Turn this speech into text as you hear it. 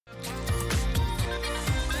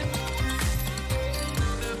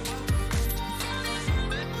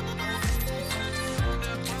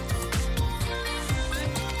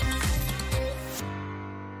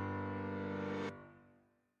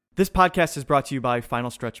This podcast is brought to you by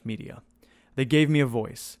Final Stretch Media. They gave me a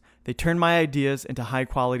voice. They turned my ideas into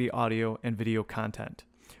high-quality audio and video content.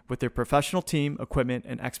 With their professional team, equipment,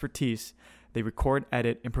 and expertise, they record,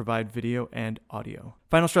 edit, and provide video and audio.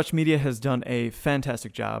 Final Stretch Media has done a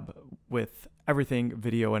fantastic job with everything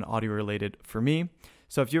video and audio related for me.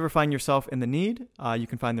 So if you ever find yourself in the need, you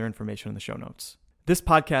can find their information in the show notes. This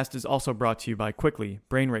podcast is also brought to you by Quickly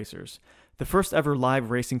Brain Racers, the first ever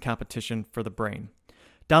live racing competition for the brain.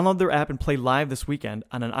 Download their app and play live this weekend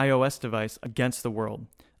on an iOS device against the world.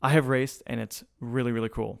 I have raced, and it's really, really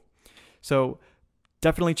cool. So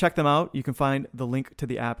definitely check them out. You can find the link to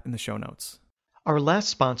the app in the show notes. Our last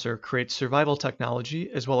sponsor creates survival technology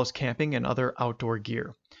as well as camping and other outdoor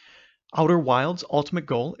gear. Outer Wild's ultimate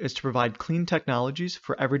goal is to provide clean technologies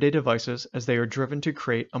for everyday devices as they are driven to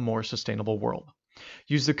create a more sustainable world.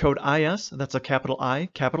 Use the code IS, that's a capital I,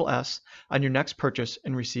 capital S, on your next purchase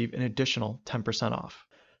and receive an additional 10% off.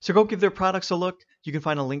 So go give their products a look. You can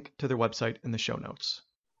find a link to their website in the show notes.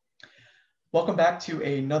 Welcome back to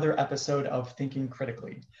another episode of Thinking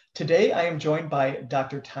Critically. Today I am joined by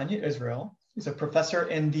Dr. Tanya Israel. She's a professor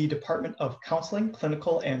in the Department of Counseling,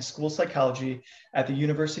 Clinical, and School Psychology at the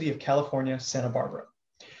University of California, Santa Barbara.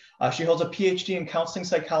 She holds a PhD in counseling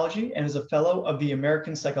psychology and is a fellow of the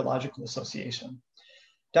American Psychological Association.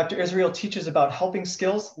 Dr. Israel teaches about helping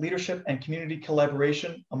skills, leadership, and community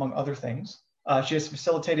collaboration, among other things. She has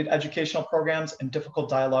facilitated educational programs and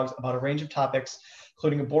difficult dialogues about a range of topics,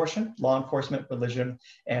 including abortion, law enforcement, religion,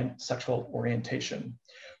 and sexual orientation.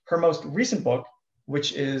 Her most recent book,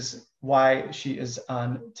 which is why she is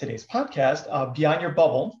on today's podcast, Beyond Your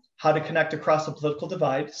Bubble, How to Connect Across the Political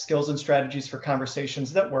Divide, Skills and Strategies for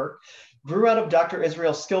Conversations That Work, grew out of Dr.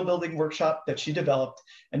 Israel's skill building workshop that she developed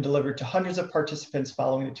and delivered to hundreds of participants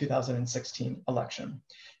following the 2016 election.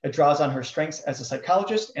 It draws on her strengths as a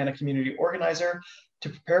psychologist and a community organizer to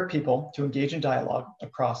prepare people to engage in dialogue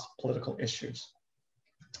across political issues.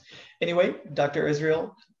 Anyway, Dr.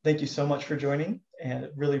 Israel, thank you so much for joining and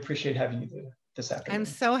really appreciate having you this afternoon. I'm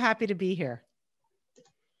so happy to be here.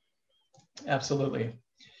 Absolutely.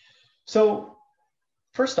 So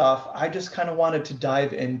first off, I just kind of wanted to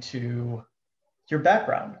dive into your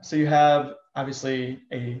background. So you have obviously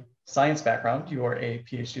a science background. You are a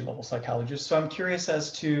PhD level psychologist. So I'm curious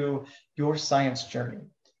as to your science journey.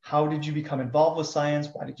 How did you become involved with science?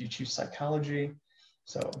 Why did you choose psychology?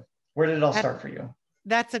 So where did it all start for you?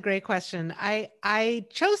 That's a great question. I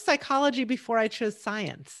chose psychology before I chose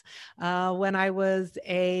science. When I was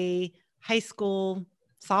a high school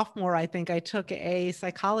sophomore, I think I took a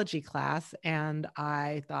psychology class and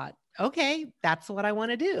I thought, okay, that's what I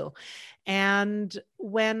want to do. And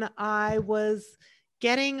when I was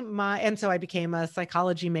and so I became a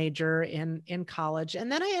psychology major in college.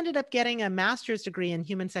 And then I ended up getting a master's degree in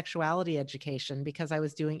human sexuality education because I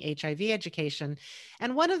was doing HIV education.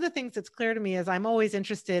 And one of the things that's clear to me is I'm always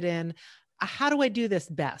interested in how do I do this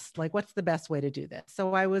best? Like, what's the best way to do this?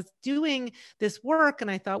 So I was doing this work and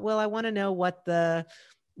I thought, well, I want to know what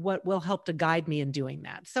will help to guide me in doing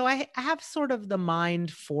that. So I have sort of the mind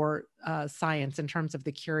for science in terms of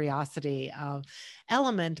the curiosity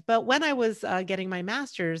element. But when I was getting my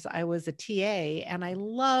master's, I was a TA and I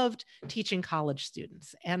loved teaching college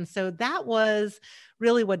students. And so that was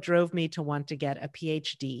really what drove me to want to get a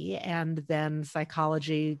PhD. And then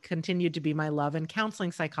psychology continued to be my love, and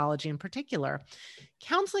counseling psychology in particular.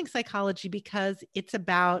 Counseling psychology because it's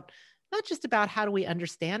about not just about how do we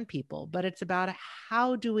understand people, but it's about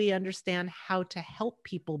how do we understand how to help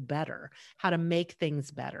people better, how to make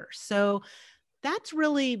things better. So that's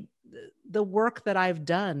really the work that I've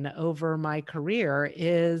done over my career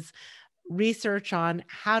is research on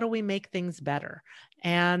how do we make things better.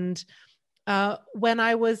 And when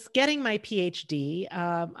I was getting my PhD,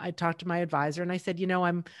 I talked to my advisor and I said,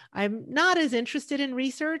 I'm not as interested in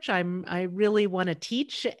research. I really want to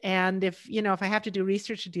teach. And if I have to do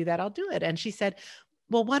research to do that, I'll do it. And she said,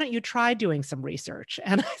 well, why don't you try doing some research?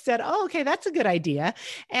 And I said, oh, okay, that's a good idea.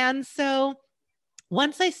 And so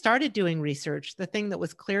once I started doing research, the thing that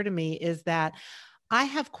was clear to me is that I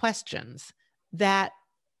have questions that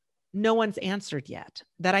no one's answered yet,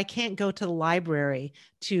 that I can't go to the library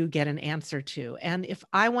to get an answer to. And if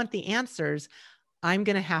I want the answers, I'm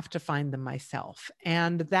going to have to find them myself.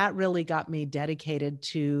 And that really got me dedicated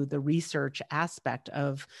to the research aspect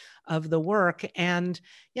of the work. And,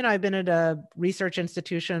 I've been at a research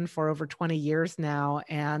institution for over 20 years now.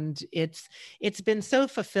 And it's been so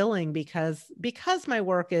fulfilling because my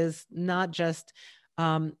work is not just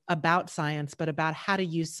about science, but about how to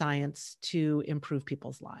use science to improve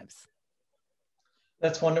people's lives.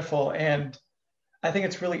 That's wonderful. And I think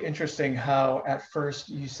it's really interesting how at first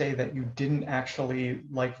you say that you didn't actually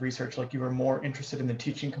like research, like you were more interested in the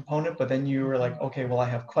teaching component, but then you were like, okay, well, I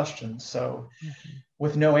have questions. So Mhm.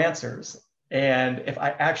 with no answers. And if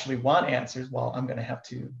I actually want answers, well, I'm going to have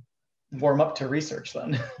to warm up to research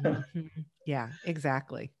then. Mhm. Yeah,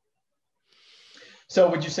 exactly. So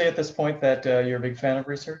would you say at this point that you're a big fan of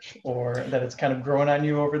research or that it's kind of grown on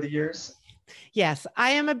you over the years? Yes,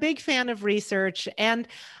 I am a big fan of research, and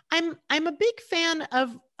I'm a big fan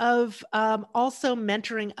of also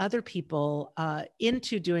mentoring other people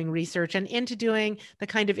into doing research and into doing the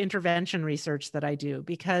kind of intervention research that I do.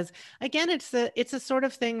 Because again, it's a sort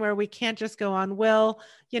of thing where we can't just go on, well,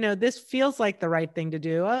 this feels like the right thing to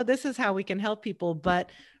do. Oh, this is how we can help people,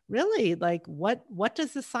 but really, like, what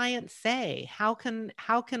does the science say? How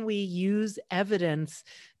can we use evidence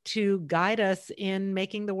to guide us in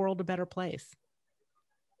making the world a better place?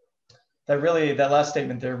 That last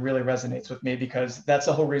statement there really resonates with me because that's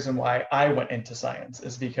the whole reason why I went into science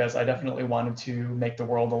is because I definitely wanted to make the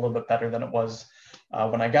world a little bit better than it was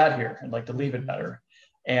when I got here. I'd like to leave it Mhm. better.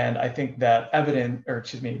 And I think that evidence, or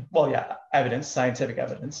excuse me, well, yeah, evidence, scientific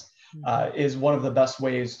evidence, Mhm. is one of the best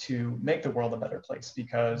ways to make the world a better place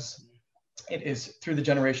because it is through the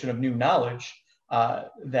generation of new knowledge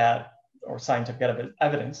that, or scientific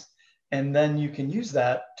evidence, and then you can use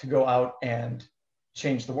that to go out and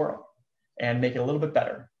change the world and make it a little bit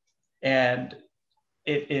better. And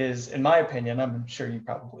it is, in my opinion, I'm sure you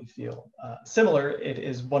probably feel similar, it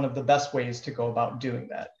is one of the best ways to go about doing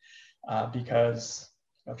that because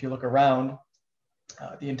if you look around,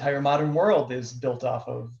 the entire modern world is built off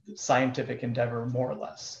of scientific endeavor, more or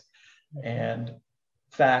less, Mhm. and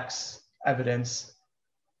facts, evidence,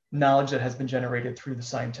 knowledge that has been generated through the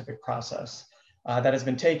scientific process that has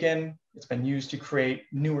been taken, it's been used to create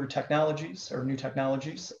newer technologies or new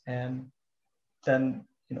technologies, and then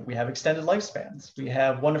we have extended lifespans. We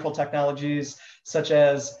have wonderful technologies such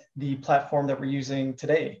as the platform that we're using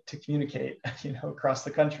today to communicate, across the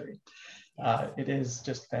country. Yes. It is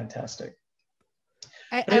just fantastic.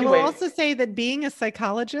 I, But I will anyway, also say that being a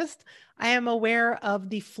psychologist, I am aware of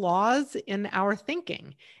the flaws in our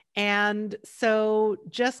thinking. And so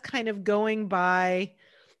just kind of going by,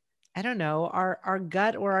 I don't know, our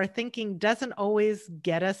gut or our thinking doesn't always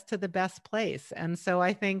get us to the best place. And so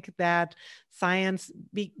I think that science,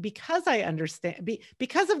 because I understand,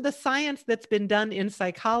 because of the science that's been done in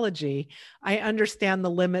psychology, I understand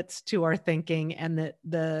the limits to our thinking and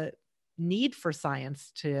the need for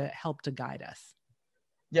science to help to guide us.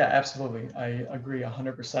 yeah, absolutely. I agree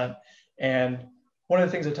 100%. And one of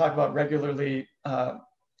the things I talk about regularly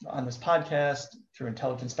on this podcast through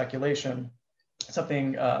intelligent speculation,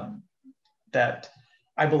 something that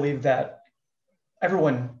I believe that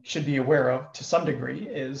everyone should be aware of to some degree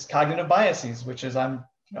is cognitive biases, which is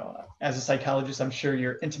as a psychologist, I'm sure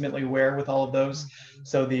you're intimately aware with all of those. Mhm.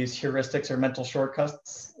 So these heuristics or mental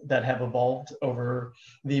shortcuts that have evolved over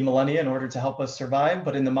the millennia in order to help us survive.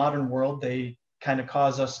 But in the modern world, they kind of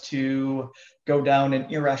cause us to go down an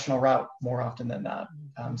irrational route more often than not.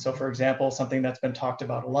 So for Mhm. example, something that's been talked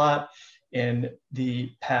about a lot in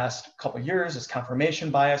the past couple of years is confirmation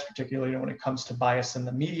bias, particularly when it comes to bias in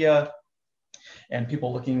the media and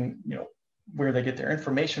people looking, where they get their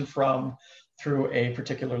information from through a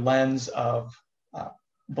particular lens of uh,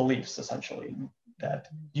 beliefs, essentially,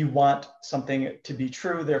 that Mhm. you want something to be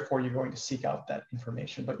true, therefore you're going to seek out that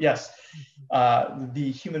information. But yes, Mhm.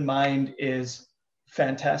 the human mind is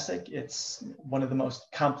fantastic. It's one of the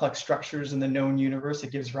most complex structures in the known universe.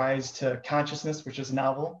 It gives rise to consciousness, which is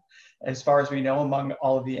novel, as far as we know, among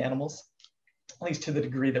all of the animals, at least to the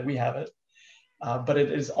degree that we have it. But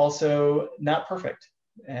it is also not perfect.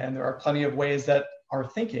 And there are plenty of ways that our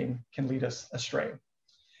thinking can lead us astray.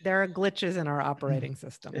 There are glitches in our operating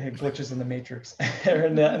system. Glitches in the matrix or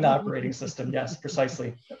in the operating system. Yes,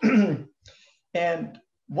 precisely. And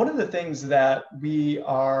one of the things that we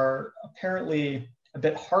are apparently a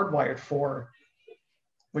bit hardwired for,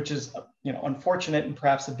 which is unfortunate and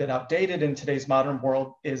perhaps a bit outdated in today's modern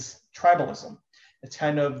world, is tribalism. It's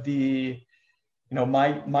kind of the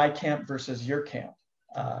my camp versus your camp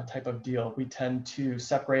type of deal. We tend to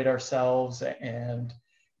separate ourselves, and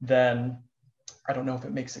then I don't know if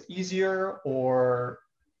it makes it easier or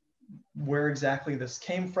where exactly this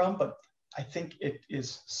came from, but I think it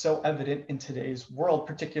is so evident in today's world,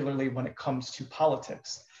 particularly when it comes to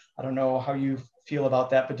politics. I don't know how you feel about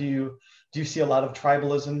that, but do you see a lot of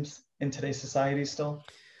tribalisms in today's society still?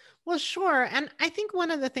 Well, sure. And I think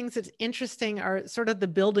one of the things that's interesting are sort of the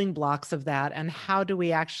building blocks of that, and how do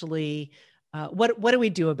we actually what do we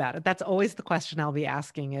do about it? That's always the question I'll be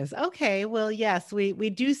asking is, okay, well, yes, we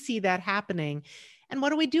do see that happening. and what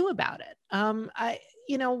do we do about it?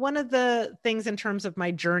 One of the things in terms of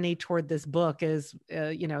my journey toward this book is,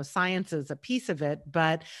 science is a piece of it,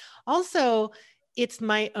 but also it's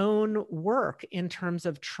my own work in terms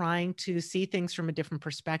of trying to see things from a different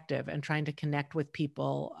perspective and trying to connect with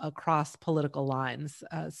people across political lines.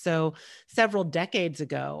 So several decades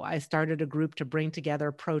ago, I started a group to bring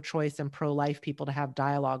together pro-choice and pro-life people to have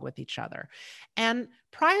dialogue with each other. And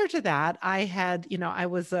prior to that, I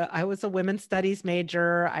was a women's studies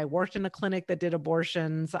major. I worked in a clinic that did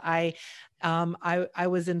abortions. I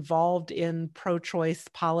was involved in pro-choice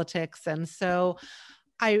politics, and so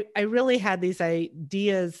I really had these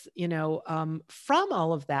ideas, from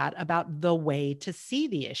all of that about the way to see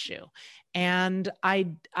the issue. And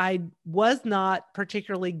I was not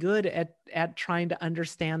particularly good at trying to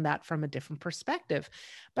understand that from a different perspective.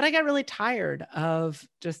 But I got really tired of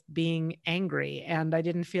just being angry, and I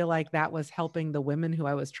didn't feel like that was helping the women who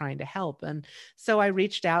I was trying to help. And so I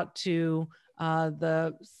reached out to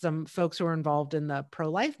some folks who were involved in the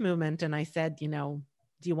pro-life movement, and I said,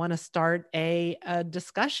 do you want to start a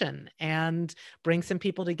discussion and bring some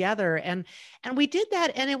people together? And we did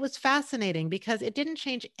that, and it was fascinating because it didn't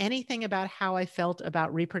change anything about how I felt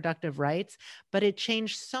about reproductive rights, but it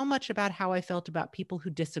changed so much about how I felt about people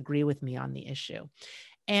who disagree with me on the issue.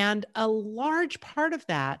 And a large part of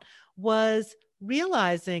that was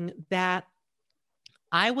realizing that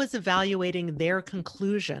I was evaluating their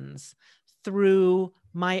conclusions through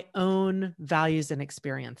my own values and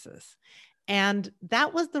experiences. And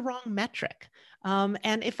that was the wrong metric.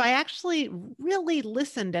 And if I actually really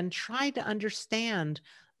listened and tried to understand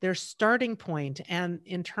their starting point and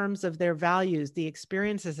in terms of their values, the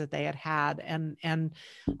experiences that they had had, and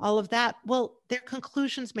all of that, well, their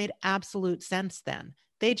conclusions made absolute sense then.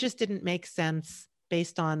 They just didn't make sense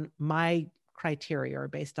based on my criteria or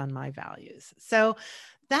based on my values. So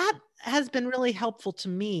that has been really helpful to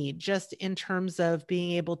me just in terms of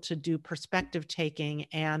being able to do perspective taking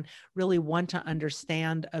and really want to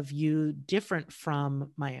understand a view different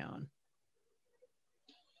from my own.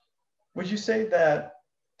 Would you say that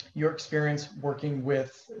your experience working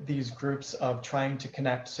with these groups of trying to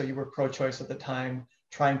connect, so you were pro-choice at the time,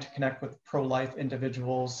 trying to connect with pro-life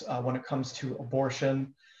individuals when it comes to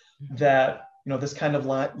abortion, that this kind of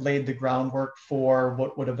laid the groundwork for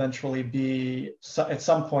what would eventually be, at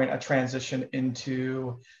some point, a transition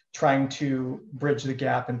into trying to bridge the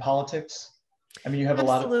gap in politics? I mean, you have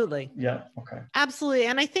Absolutely. a lot of... Yeah, okay. Absolutely.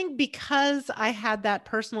 And I think because I had that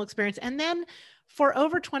personal experience, and then for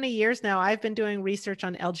over 20 years now, I've been doing research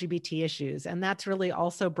on LGBT issues. And that's really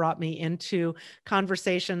also brought me into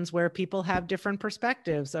conversations where people have different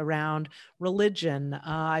perspectives around religion.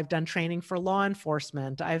 I've done training for law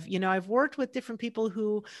enforcement. I've worked with different people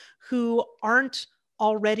who aren't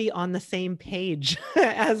already on the same page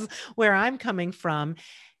as where I'm coming from.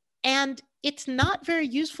 And it's not very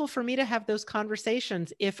useful for me to have those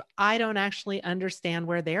conversations if I don't actually understand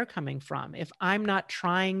where they're coming from. If I'm not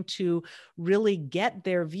trying to really get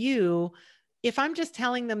their view, if I'm just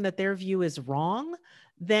telling them that their view is wrong,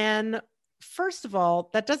 then first of all,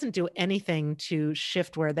 that doesn't do anything to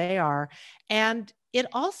shift where they are. And it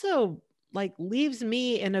also leaves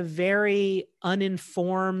me in a very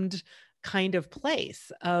uninformed kind of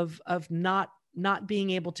place of not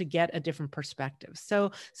being able to get a different perspective. So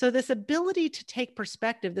this ability to take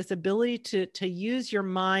perspective, this ability to use your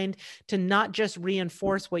mind to not just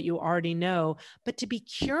reinforce what you already know, but to be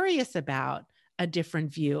curious about a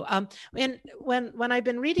different view. And when I've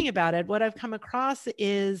been reading about it, what I've come across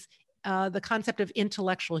is the concept of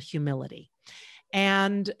intellectual humility.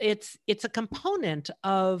 And it's a component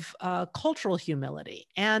of cultural humility.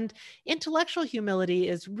 And intellectual humility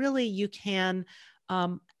is really, you can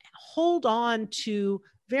hold on to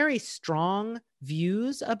very strong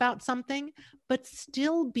views about something, but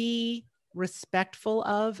still be respectful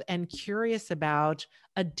of and curious about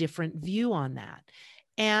a different view on that.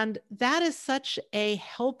 And that is such a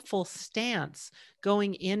helpful stance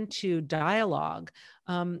going into dialogue.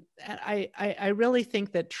 I really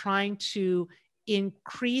think that trying to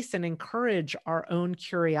increase and encourage our own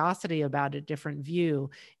curiosity about a different view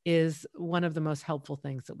is one of the most helpful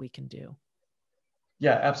things that we can do.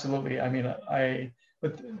 Yeah, absolutely. I mean,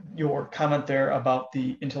 with your comment there about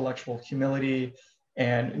the intellectual humility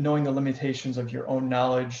and knowing the limitations of your own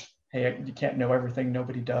knowledge. Hey, you can't know everything,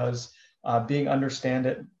 nobody does. Being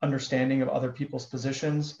understanding of other people's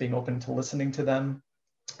positions, being open to listening to them,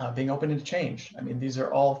 being open to change. I mean, these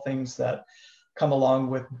are all things that come along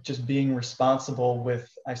with just being responsible with,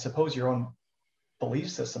 I suppose, your own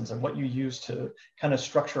belief systems and what you use to kind of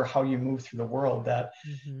structure how you move through the world, that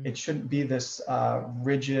it shouldn't be this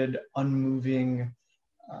rigid, unmoving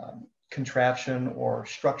contraption or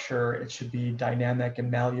structure. It should be dynamic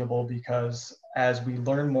and malleable, because as we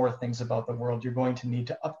learn more things about the world, you're going to need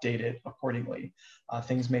to update it accordingly.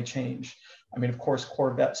 Things may change. I mean, of course,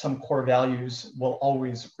 some core values will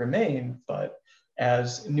always remain, but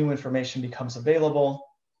as new information becomes available,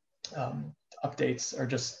 updates are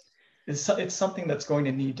just, it's something that's going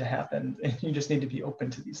to need to happen, and you just need to be open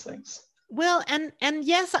to these things. Well, and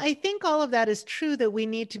yes, I think all of that is true, that we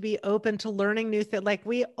need to be open to learning new things. Like,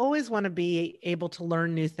 we always want to be able to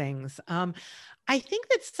learn new things. I think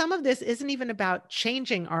that some of this isn't even about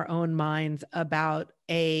changing our own minds about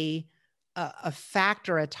a fact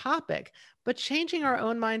or a topic, but changing our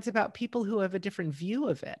own minds about people who have a different view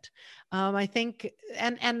of it. I think,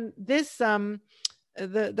 and this,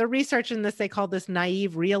 the research in this, they call this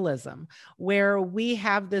naive realism, where we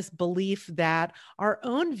have this belief that our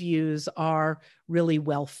own views are really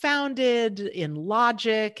well-founded in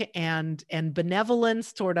logic and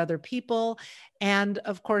benevolence toward other people. And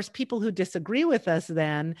of course, people who disagree with us,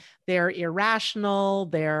 then they're irrational,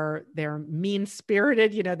 they're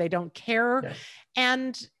mean-spirited, they don't care. Yeah.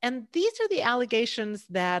 And these are the allegations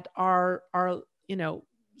that are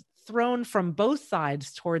thrown from both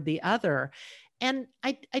sides toward the other. And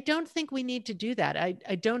I don't think we need to do that.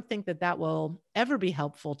 I don't think that will ever be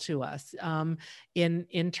helpful to us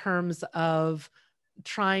in terms of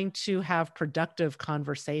trying to have productive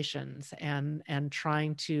conversations and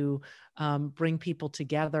trying to bring people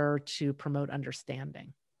together to promote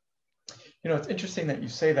understanding. It's interesting that you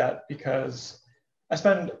say that, because I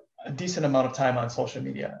spend a decent amount of time on social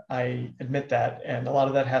media. I admit that. And a lot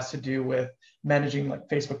of that has to do with managing like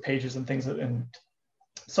Facebook pages and things, and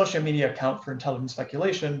social media account for intelligent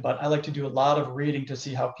speculation, but I like to do a lot of reading to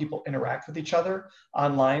see how people interact with each other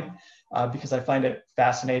online, because I find it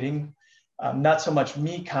fascinating. Not so much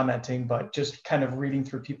me commenting, but just kind of reading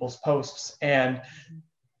through people's posts. And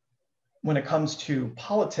when it comes to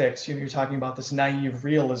politics, you're talking about this naive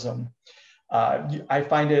realism. I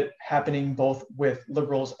find it happening both with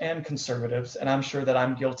liberals and conservatives, and I'm sure that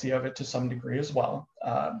I'm guilty of it to some degree as well.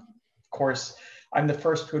 Of course, I'm the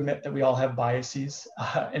first to admit that we all have biases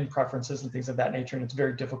and preferences and things of that nature, and it's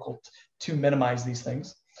very difficult to minimize these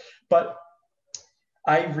things. But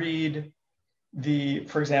I read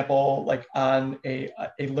for example, like on a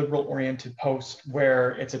liberal-oriented post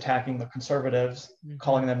where it's attacking the conservatives,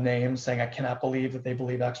 calling them names, saying, I cannot believe that they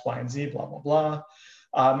believe X, Y, and Z, blah, blah, blah.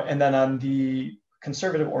 And then on the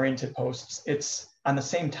conservative-oriented posts, it's on the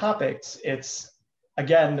same topics. It's,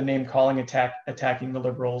 again, the name calling, attacking the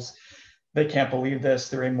liberals. They can't believe this,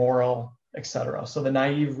 they're immoral, etc. So the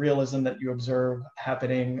naive realism that you observe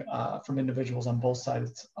happening from individuals on both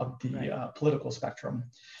sides of the political spectrum.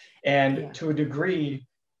 And to a degree,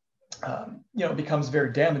 it becomes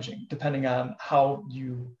very damaging depending on how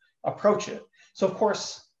you approach it. So of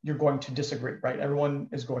course, you're going to disagree, right? Everyone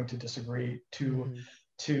is going to disagree to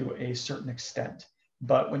a certain extent.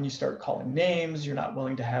 But when you start calling names, you're not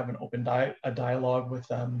willing to have an open dialogue with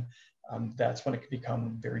them. That's when it can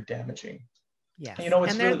become very damaging. Yes.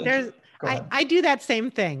 And I do that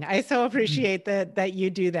same thing. I so appreciate that you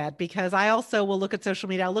do that, because I also will look at social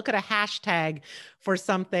media. I'll look at a hashtag for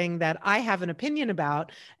something that I have an opinion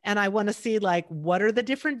about, and I want to see like, what are the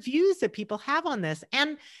different views that people have on this?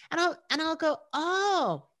 And I'll go,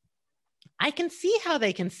 oh, I can see how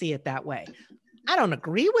they can see it that way. I don't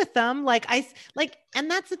agree with them. And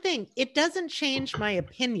that's the thing. It doesn't change my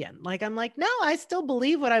opinion. Like, I'm like, no, I still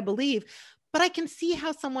believe what I believe, but I can see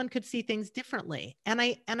how someone could see things differently. And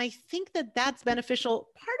I think that that's beneficial.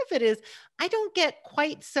 Part of it is I don't get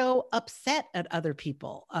quite so upset at other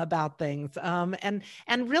people about things. And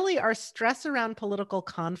really our stress around political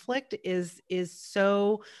conflict is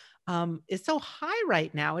so high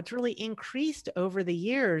right now. It's really increased over the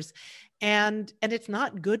years. And it's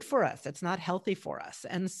not good for us. It's not healthy for us.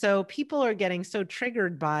 And so people are getting so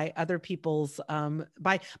triggered by other people's,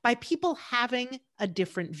 by people having a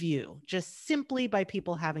different view, just simply by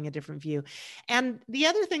people having a different view. And the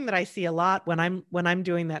other thing that I see a lot when I'm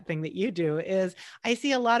doing that thing that you do is I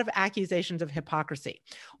see a lot of accusations of hypocrisy.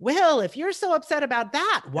 Well, if you're so upset about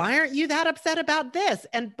that, why aren't you that upset about this?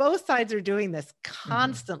 And both sides are doing this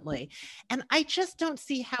constantly. And I just don't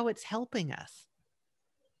see how it's helping us.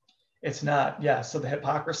 It's not, yeah. So the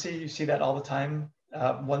hypocrisy, you see that all the time,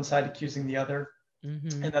 one side accusing the other,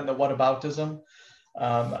 and then the whataboutism.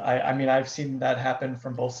 I mean, I've seen that happen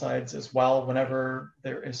from both sides as well. Whenever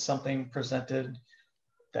there is something presented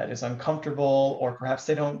that is uncomfortable, or perhaps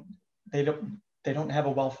they don't have a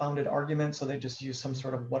well-founded argument, so they just use some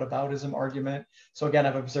sort of whataboutism argument. So again,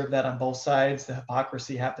 I've observed that on both sides. The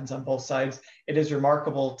hypocrisy happens on both sides. It is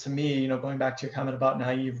remarkable to me, going back to your comment about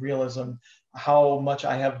naive realism, how much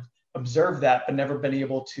I have observed that, but never been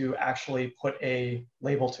able to actually put a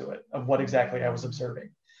label to it of what exactly I was observing.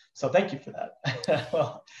 So thank you for that.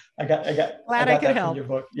 Well, I got Glad I could that help. from your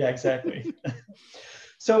book. Yeah, exactly.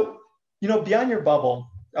 So, Beyond Your Bubble,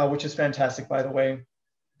 which is fantastic, by the way.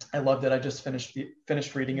 I loved it. I just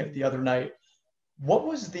finished reading it the other night. What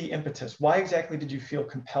was the impetus? Why exactly did you feel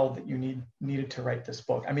compelled that you needed to write this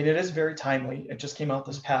book? I mean, it is very timely. It just came out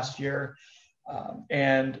this past year.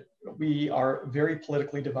 And we are very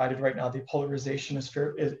politically divided right now. The polarization is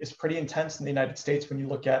pretty intense in the United States when you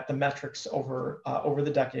look at the metrics over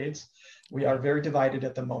the decades. We are very divided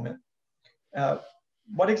at the moment.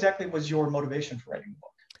 What exactly was your motivation for writing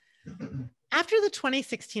the book? After the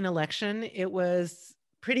 2016 election, it was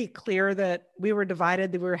pretty clear that we were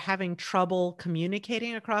divided, that we were having trouble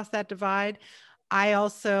communicating across that divide. I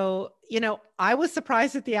also, I was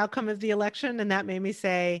surprised at the outcome of the election, and that made me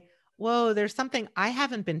say, whoa, there's something I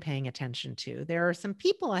haven't been paying attention to. There are some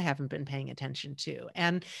people I haven't been paying attention to.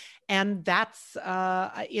 And that's,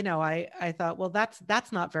 I thought, well,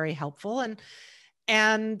 that's not very helpful.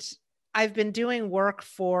 And I've been doing work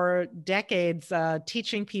for decades,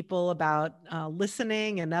 teaching people about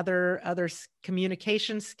listening and other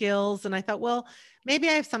communication skills. And I thought, well, maybe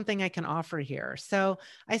I have something I can offer here. So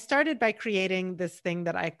I started by creating this thing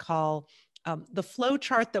that I call the flow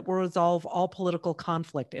chart that will resolve all political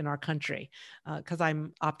conflict in our country, because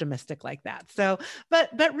I'm optimistic like that. So, but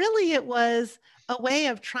really it was a way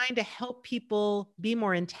of trying to help people be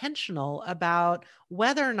more intentional about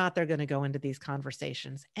whether or not they're going to go into these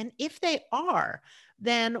conversations. And if they are,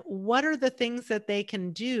 then what are the things that they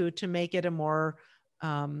can do to make it a more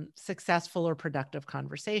successful or productive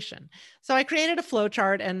conversation. So I created a flow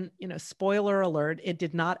chart, and, spoiler alert, it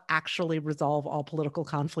did not actually resolve all political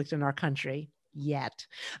conflict in our country yet.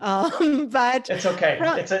 But it's okay.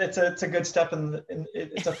 It's a good step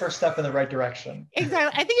it's a first step in the right direction.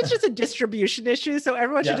 Exactly. I think it's just a distribution issue. So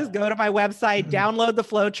everyone should just go to my website, download the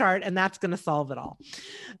flow chart, and that's going to solve it all.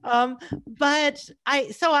 But I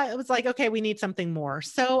was like, okay, we need something more.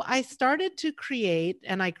 So I started to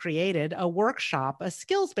created a workshop, a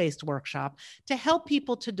skills-based workshop, to help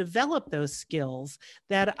people to develop those skills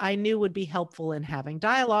that I knew would be helpful in having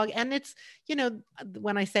dialogue. And it's,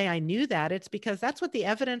 when I say I knew that, it's because that's what the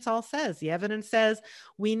evidence all says. The evidence says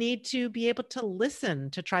we need to be able to listen,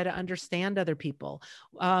 to try to understand other people.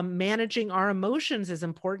 Managing our emotions is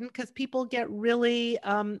important because people get really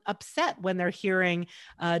upset when they're hearing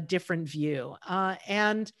a different view.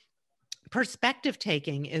 And perspective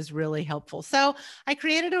taking is really helpful. So I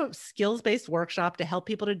created a skills-based workshop to help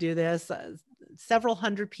people to do this. Several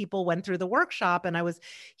hundred people went through the workshop, and I was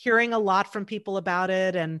hearing a lot from people about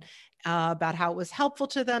it and about how it was helpful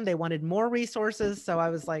to them. They wanted more resources. So I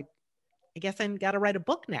was like, I guess I got to write a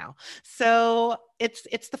book now. So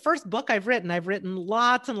it's the first book I've written. I've written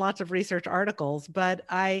lots and lots of research articles, but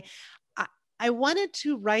I wanted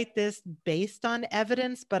to write this based on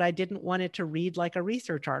evidence, but I didn't want it to read like a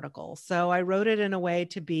research article. So I wrote it in a way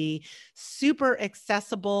to be super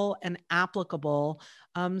accessible and applicable,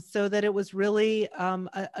 so that it was really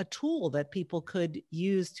a tool that people could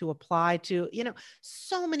use to apply to,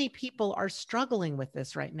 so many people are struggling with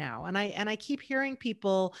this right now. And I keep hearing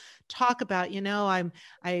people talk about,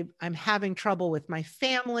 I'm having trouble with my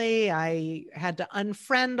family. I had to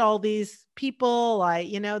unfriend all these people.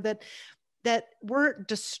 That we're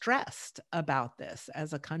distressed about this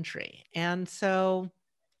as a country. And so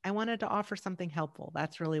I wanted to offer something helpful.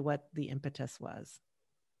 That's really what the impetus was.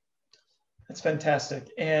 That's fantastic.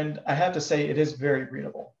 And I have to say, it is very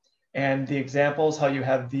readable. And the examples, how you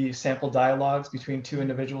have the sample dialogues between two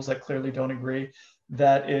individuals that clearly don't agree,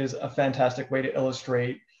 that is a fantastic way to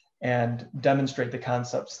illustrate and demonstrate the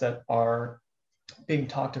concepts that are being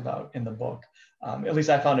talked about in the book. At least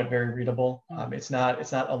I found it very readable. It's not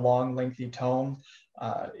a long, lengthy tome.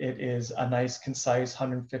 It is a nice, concise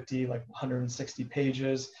 150, like 160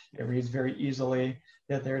 pages. It reads very easily.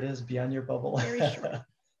 Yeah, there it is, Beyond Your Bubble. Very short.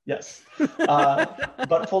 Yes,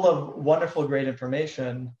 but full of wonderful, great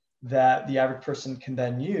information that the average person can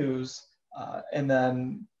then use and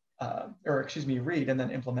then, read and then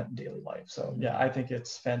implement in daily life. So yeah, I think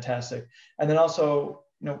it's fantastic. And then also,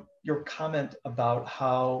 your comment about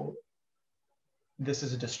how this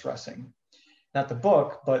is distressing, not the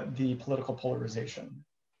book, but the political polarization.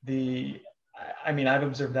 I've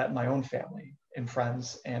observed that in my own family and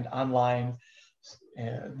friends and online.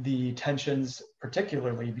 The tensions,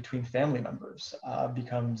 particularly between family members,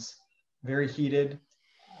 becomes very heated.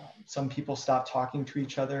 Some people stop talking to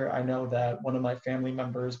each other. I know that one of my family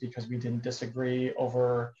members, because we didn't disagree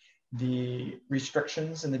over the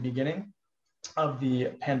restrictions in the beginning of the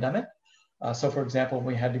pandemic, So for example,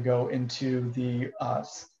 we had to go into the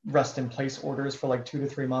rest in place orders for like 2 to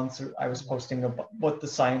 3 months. I was posting about what the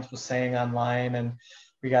science was saying online, and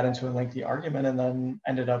we got into a lengthy argument and then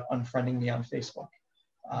ended up unfriending me on Facebook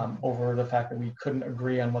over the fact that we couldn't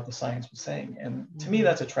agree on what the science was saying. And to me,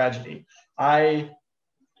 that's a tragedy. I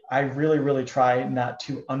really, really try not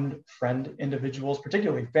to unfriend individuals,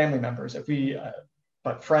 particularly family members,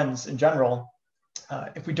 but friends in general,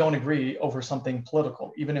 if we don't agree over something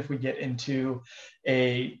political, even if we get into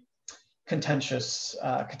a contentious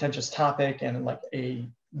topic and like a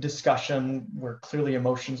discussion where clearly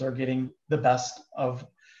emotions are getting the best of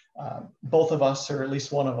both of us, or at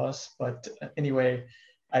least one of us. But anyway,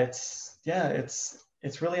 it's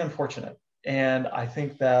really unfortunate. And I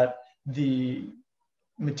think that the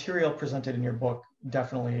material presented in your book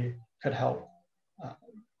definitely could help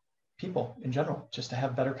people in general just to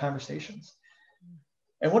have better conversations.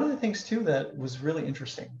 And one of the things too that was really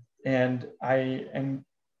interesting, and I am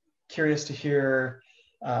curious to hear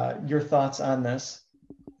your thoughts on this,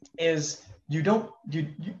 is you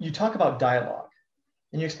talk about dialogue,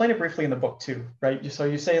 and you explain it briefly in the book too, right? So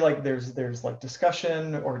you say like there's like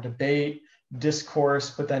discussion or debate,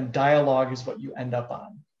 discourse, but then dialogue is what you end up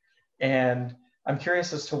on. And I'm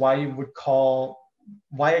curious as to why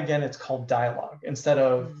again it's called dialogue instead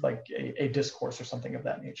of like a discourse or something of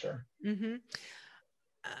that nature. Mm-hmm.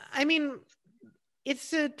 I mean,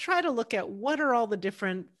 it's to try to look at what are all the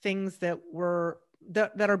different things that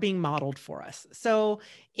are being modeled for us. So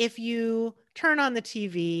if you turn on the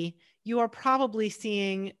TV, you are probably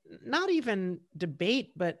seeing not even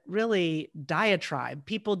debate, but really diatribe,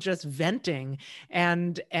 people just venting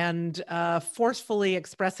and forcefully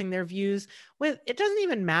expressing their views. It doesn't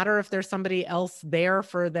even matter if there's somebody else there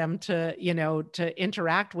for them to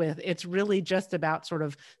interact with. It's really just about sort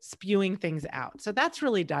of spewing things out. So that's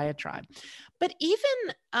really diatribe. But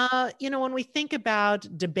even, when we think about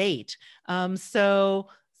debate,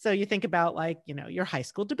 so you think about like, your high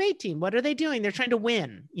school debate team, what are they doing? They're trying to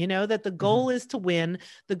win, that the goal is to win.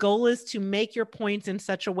 The goal is to make your points in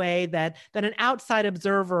such a way that an outside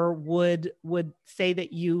observer would say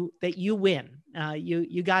that you win.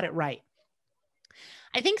 You got it right.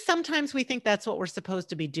 I think sometimes we think that's what we're supposed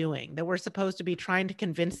to be doing, that we're supposed to be trying to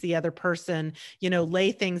convince the other person,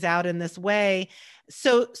 lay things out in this way.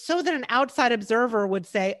 So that an outside observer would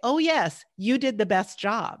say, oh yes, you did the best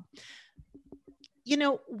job.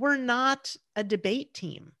 We're not a debate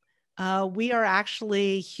team. We are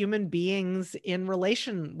actually human beings in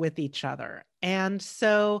relation with each other. And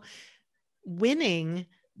so winning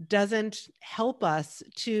doesn't help us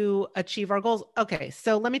to achieve our goals. Okay,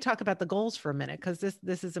 so let me talk about the goals for a minute, because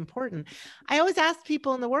this is important. I always ask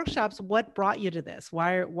people in the workshops, what brought you to this?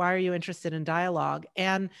 Why are you interested in dialogue?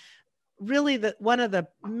 And really, one of the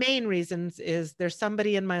main reasons is there's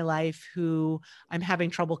somebody in my life who I'm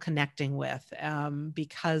having trouble connecting with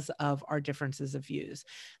because of our differences of views.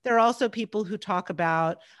 There are also people who talk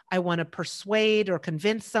about, I want to persuade or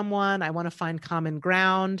convince someone. I want to find common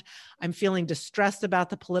ground. I'm feeling distressed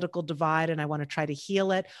about the political divide and I want to try to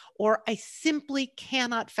heal it. Or I simply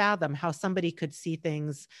cannot fathom how somebody could see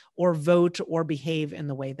things or vote or behave in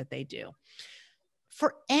the way that they do.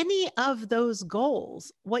 For any of those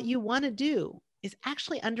goals, what you want to do is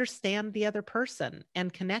actually understand the other person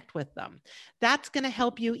and connect with them. That's going to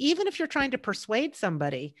help you, even if you're trying to persuade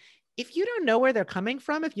somebody. If you don't know where they're coming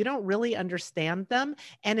from, if you don't really understand them,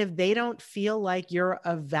 and if they don't feel like you're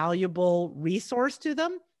a valuable resource to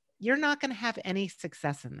them, you're not going to have any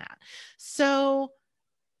success in that. So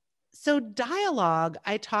dialogue,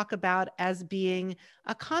 I talk about as being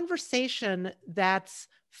a conversation that's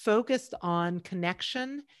focused on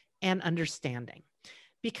connection and understanding,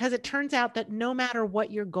 because it turns out that no matter what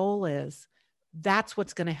your goal is, that's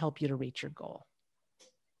what's going to help you to reach your goal.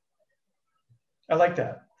 I like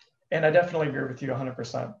that. And I definitely agree with you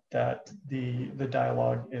 100% that the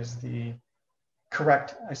dialogue is the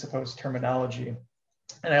correct, I suppose, terminology.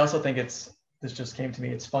 And I also think this just came to me,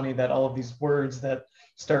 it's funny that all of these words that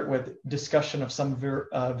start with discussion of some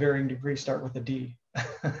varying degree start with a D.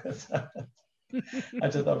 I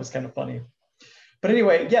just thought it was kind of funny. But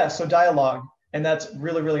anyway, yeah, so dialogue. And that's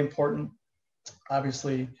really, really important,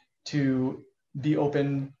 obviously, to be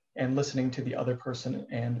open and listening to the other person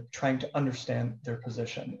and trying to understand their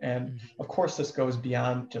position. And of course, this goes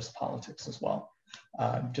beyond just politics as well.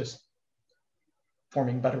 Just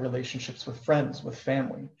forming better relationships with friends, with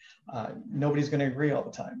family. Nobody's going to agree all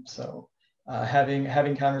the time. So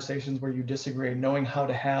having conversations where you disagree, knowing how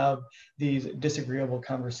to have these disagreeable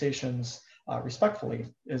conversations respectfully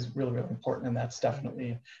is really, really important. And that's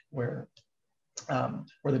definitely where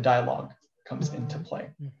the dialogue comes into play.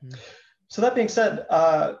 So that being said,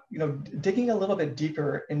 digging a little bit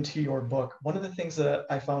deeper into your book, one of the things that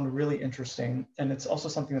I found really interesting, and it's also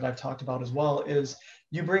something that I've talked about as well, is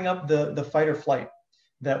you bring up the fight or flight.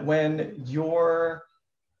 That when you're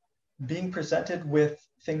being presented with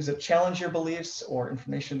things that challenge your beliefs or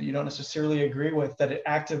information that you don't necessarily agree with, that it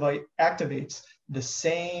activates the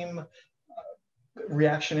same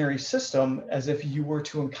reactionary system as if you were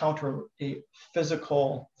to encounter a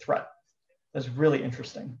physical threat. That's really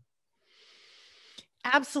interesting.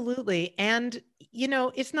 Absolutely. And,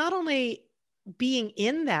 it's not only being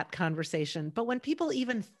in that conversation, but when people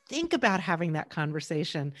even think about having that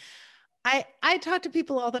conversation, I talk to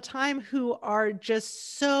people all the time who are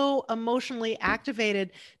just so emotionally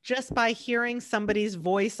activated just by hearing somebody's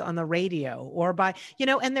voice on the radio or by,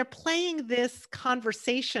 and they're playing this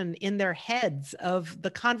conversation in their heads of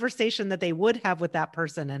the conversation that they would have with that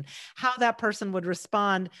person and how that person would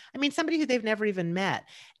respond. I mean, somebody who they've never even met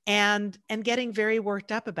and getting very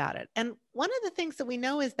worked up about it. And one of the things that we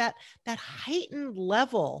know is that heightened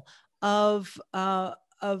level of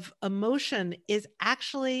emotion is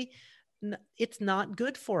actually it's not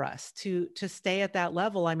good for us to stay at that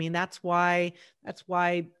level. I mean, that's why,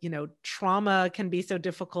 trauma can be so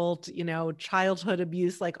difficult, childhood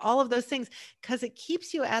abuse, like all of those things, because it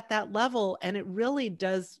keeps you at that level and it really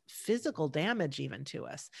does physical damage even to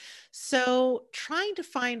us. So trying to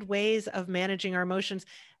find ways of managing our emotions,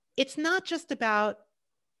 it's not just about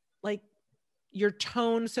like your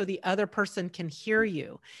tone so the other person can hear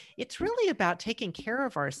you. It's really about taking care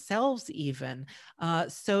of ourselves even,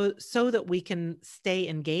 so that we can stay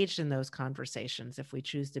engaged in those conversations if we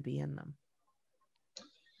choose to be in them.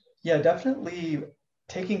 Yeah, definitely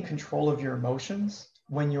taking control of your emotions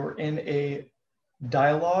when you're in a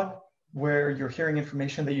dialogue where you're hearing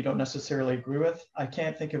information that you don't necessarily agree with. I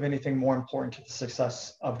can't think of anything more important to the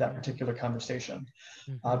success of that particular conversation,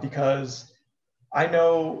 because I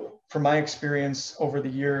know from my experience over the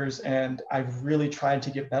years, and I've really tried to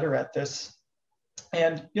get better at this.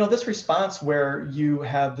 And this response where you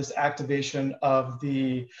have this activation of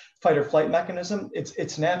the fight or flight mechanism,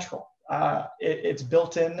 it's natural. It's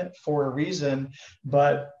built in for a reason,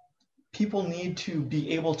 but people need to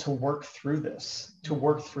be able to work through this, to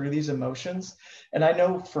work through these emotions. And I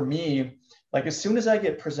know for me, like as soon as I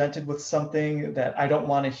get presented with something that I don't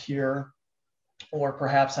want to hear, or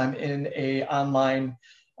perhaps I'm in a online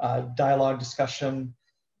dialogue discussion,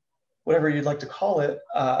 whatever you'd like to call it,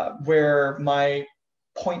 where my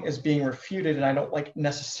point is being refuted and I don't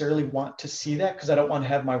necessarily want to see that because I don't want to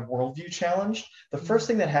have my worldview challenged. The first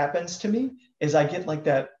thing that happens to me is I get like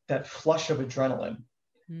that flush of adrenaline,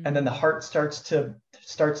 and then the heart starts to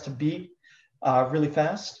beat really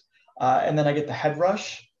fast, and then I get the head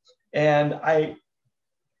rush, and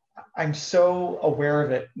I'm so aware of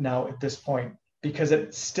it now at this point, because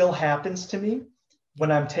it still happens to me when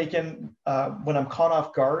I'm caught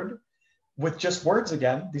off guard with just words.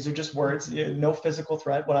 Again, these are just words, no physical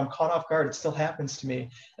threat. When I'm caught off guard, it still happens to me.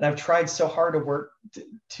 And I've tried so hard to work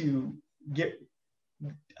to get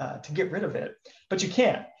rid of it, but you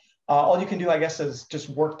can't. All you can do, I guess, is just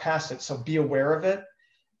work past it. So be aware of it,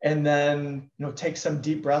 and then, take some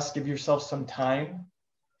deep breaths, give yourself some time,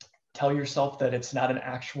 tell yourself that it's not an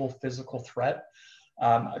actual physical threat.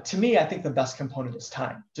 To me, I think the best component is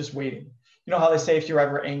time, just waiting. You know how they say, if you're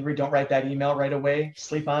ever angry, don't write that email right away,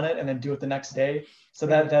 sleep on it, and then do it the next day. So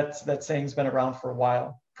that saying's been around for a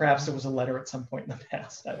while. Perhaps it was a letter at some point in the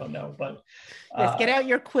past. I don't know, but yes, get out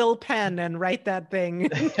your quill pen and write that thing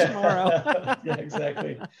tomorrow. Yeah,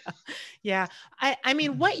 exactly. Yeah. I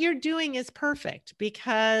mean, what you're doing is perfect,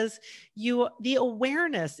 because the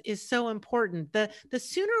awareness is so important. The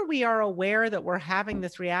sooner we are aware that we're having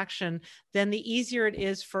this reaction, then the easier it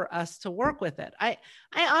is for us to work with it. I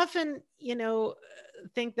often,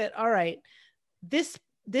 think that, all right, this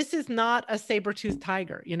is not a saber-toothed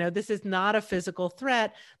tiger. This is not a physical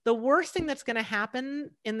threat. The worst thing that's going to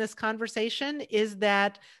happen in this conversation is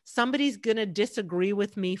that somebody's going to disagree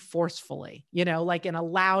with me forcefully, like in a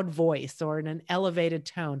loud voice or in an elevated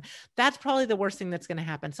tone. That's probably the worst thing that's going to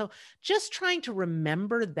happen. So just trying to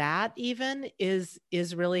remember that even is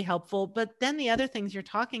really helpful. But then the other things you're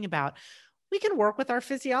talking about, we can work with our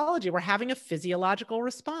physiology. We're having a physiological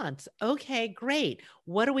response. Okay, great.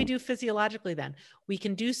 What do we do physiologically then? We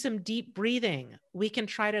can do some deep breathing. We can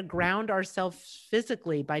try to ground ourselves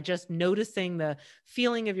physically by just noticing the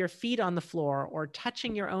feeling of your feet on the floor or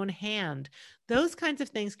touching your own hand. Those kinds of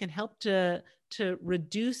things can help to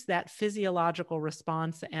reduce that physiological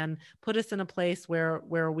response and put us in a place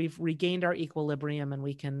where we've regained our equilibrium and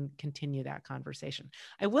we can continue that conversation.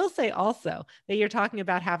 I will say also that you're talking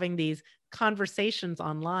about having these conversations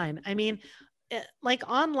online. I mean, like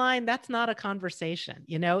online, that's not a conversation,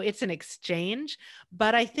 it's an exchange.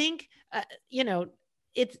 But I think, you know,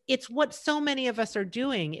 it's what so many of us are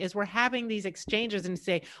doing is we're having these exchanges and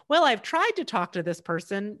say, well, I've tried to talk to this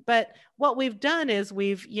person, but what we've done is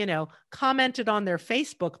we've, commented on their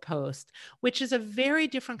Facebook post, which is a very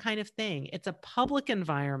different kind of thing. It's a public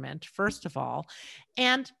environment, first of all.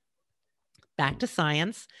 And back to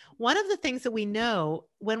science, one of the things that we know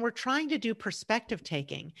when we're trying to do perspective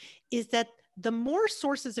taking is that the more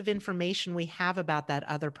sources of information we have about that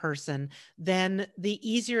other person, then the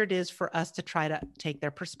easier it is for us to try to take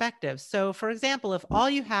their perspective. So, for example, if all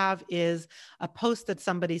you have is a post that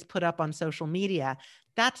somebody's put up on social media,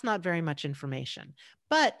 that's not very much information.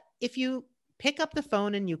 But if you pick up the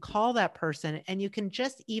phone and you call that person and you can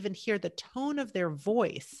just even hear the tone of their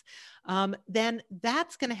voice, then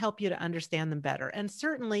that's going to help you to understand them better. And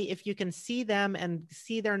certainly if you can see them and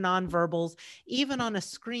see their nonverbals, even on a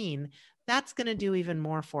screen, that's going to do even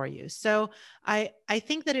more for you. So I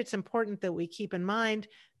think that it's important that we keep in mind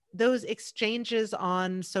those exchanges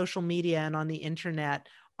on social media and on the internet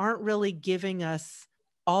aren't really giving us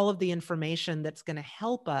all of the information that's going to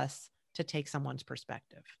help us to take someone's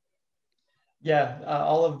perspective. Yeah,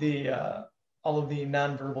 all of the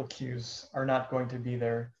nonverbal cues are not going to be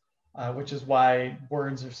there, which is why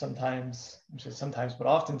words are sometimes, but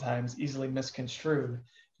oftentimes easily misconstrued.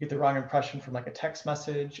 You get the wrong impression from like a text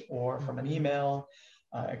message or from an email,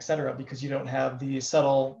 et cetera, because you don't have the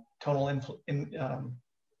subtle tonal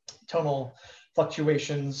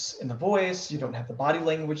fluctuations in the voice. You don't have the body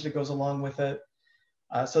language that goes along with it.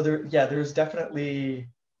 So there's definitely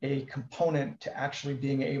a component to actually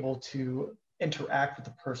being able to interact with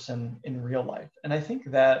the person in real life. And I think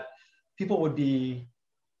that people would be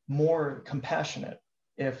more compassionate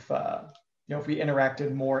if we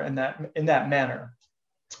interacted more in that manner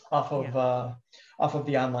off of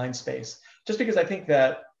the online space. Just because I think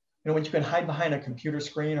that when you can hide behind a computer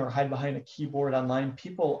screen or hide behind a keyboard online,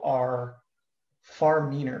 people are far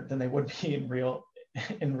meaner than they would be in real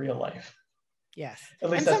life. Yes. At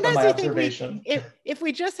least and that's been my sometimes observation. If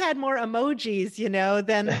we just had more emojis,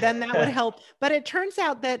 then that would help. But it turns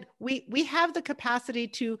out that we have the capacity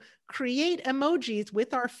to create emojis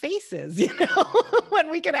with our faces, when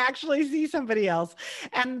we can actually see somebody else.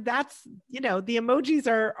 And that's, the emojis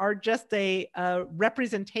are just a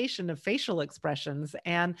representation of facial expressions.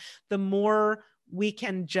 And the more we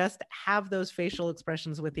can just have those facial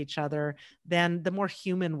expressions with each other, then the more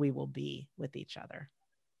human we will be with each other.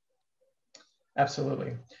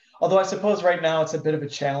 Absolutely. Although I suppose right now it's a bit of a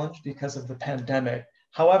challenge because of the pandemic.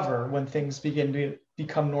 However, when things begin to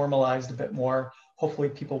become normalized a bit more, hopefully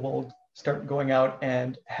people will start going out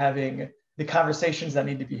and having the conversations that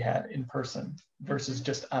need to be had in person versus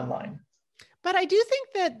just online. But I do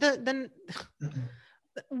think that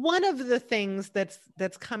one of the things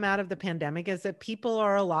that's come out of the pandemic is that people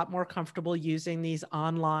are a lot more comfortable using these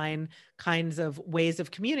online kinds of ways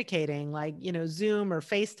of communicating, like, Zoom or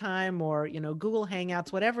FaceTime or, Google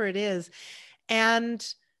Hangouts, whatever it is. And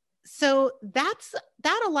so that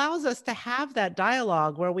allows us to have that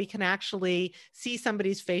dialogue where we can actually see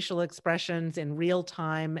somebody's facial expressions in real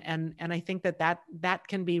time. And I think that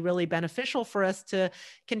can be really beneficial for us to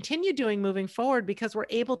continue doing moving forward, because we're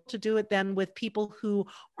able to do it then with people who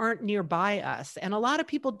aren't nearby us. And a lot of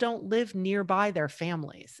people don't live nearby their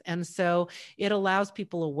families. And so it allows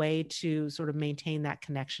people a way to sort of maintain that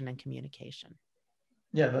connection and communication.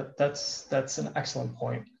 Yeah, that's an excellent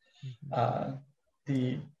point.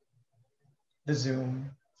 The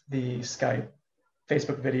Zoom, the Skype,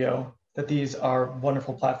 Facebook video, that these are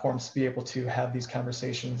wonderful platforms to be able to have these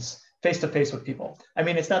conversations face-to-face with people. I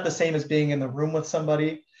mean, it's not the same as being in the room with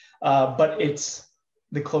somebody, but it's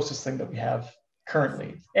the closest thing that we have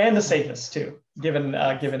currently, and the safest too, given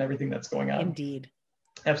everything that's going on. Indeed.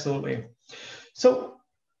 Absolutely. So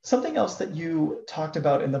something else that you talked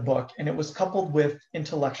about in the book, and it was coupled with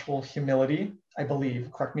intellectual humility, I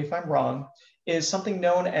believe, correct me if I'm wrong, is something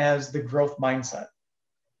known as the growth mindset.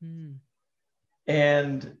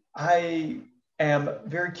 And I am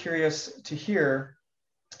very curious to hear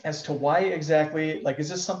as to why exactly, is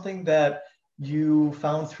this something that you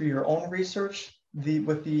found through your own research,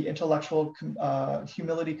 with the intellectual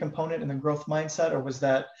humility component and the growth mindset, or was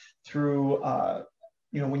that through,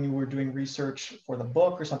 when you were doing research for the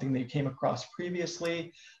book, or something that you came across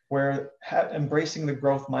previously, where embracing the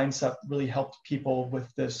growth mindset really helped people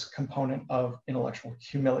with this component of intellectual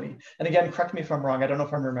humility? And again, correct me if I'm wrong. I don't know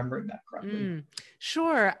if I'm remembering that correctly.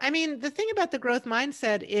 Sure. I mean, the thing about the growth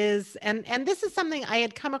mindset is, and this is something I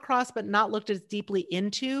had come across but not looked as deeply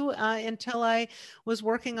into until I was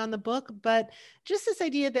working on the book, but just this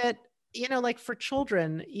idea that like for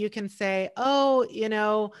children, you can say, oh,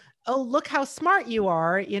 oh, look how smart you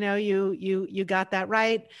are. You got that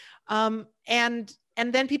right. And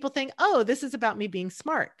then people think, oh, this is about me being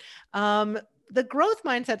smart. The growth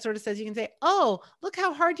mindset sort of says, you can say, oh, look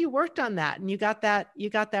how hard you worked on that. And you got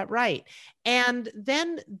that right. And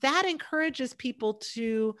then that encourages people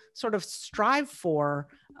to sort of strive for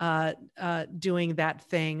doing that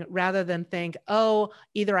thing rather than think, oh,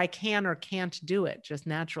 either I can or can't do it just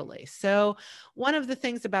naturally. So one of the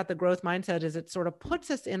things about the growth mindset is it sort of puts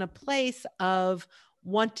us in a place of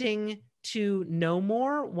wanting to know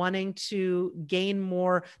more, wanting to gain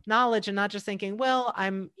more knowledge, and not just thinking, well,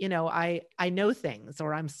 I know things,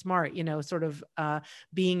 or I'm smart, sort of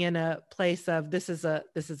being in a place of this is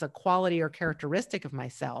a quality or characteristic of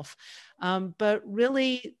myself, but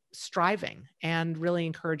really striving and really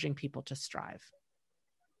encouraging people to strive.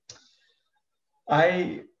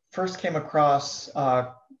 I first came across,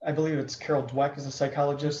 I believe it's Carol Dweck is a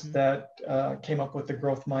psychologist that came up with the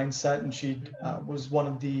growth mindset, and she was one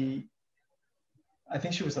of the, I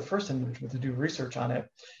think she was the first individual to do research on it.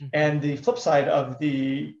 And the flip side of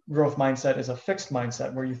the growth mindset is a fixed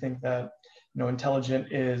mindset, where you think that, intelligent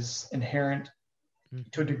is inherent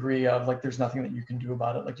to a degree of like, there's nothing that you can do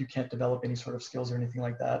about it. Like you can't develop any sort of skills or anything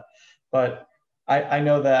like that. But I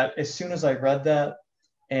know that as soon as I read that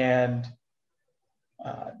and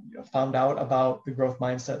found out about the growth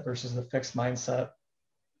mindset versus the fixed mindset,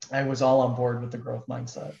 I was all on board with the growth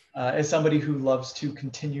mindset. As somebody who loves to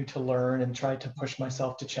continue to learn and try to push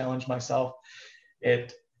myself, to challenge myself,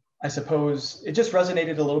 I suppose it just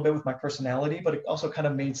resonated a little bit with my personality, but it also kind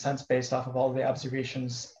of made sense based off of all the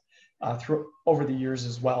observations over the years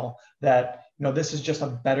as well, that, this is just a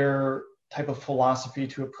better type of philosophy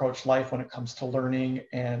to approach life when it comes to learning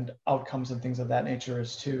and outcomes and things of that nature,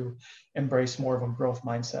 is to embrace more of a growth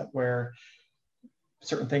mindset where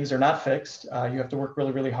certain things are not fixed. You have to work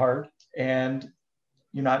really, really hard, and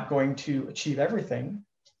you're not going to achieve everything.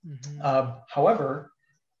 However,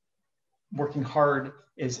 working hard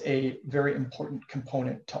is a very important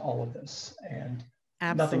component to all of this, and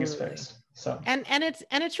nothing is fixed. So, and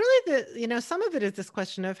it's really some of it is this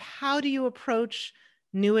question of how do you approach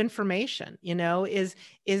new information?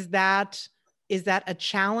 Is that a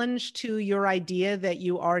challenge to your idea that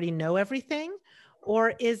you already know everything?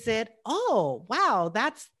 Or is it, oh, wow,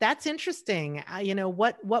 that's interesting.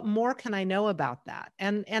 What more can I know about that?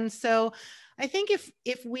 And so I think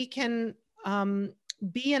if we can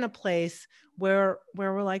be in a place where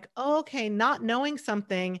we're like, oh, okay, not knowing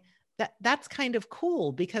something, that's kind of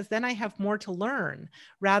cool, because then I have more to learn,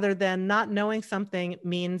 rather than not knowing something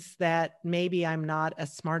means that maybe I'm not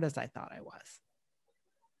as smart as I thought I was.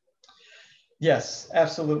 Yes,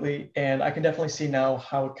 absolutely. And I can definitely see now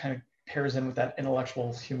how it kind of pairs in with that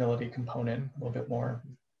intellectual humility component a little bit more.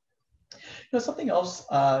 Something else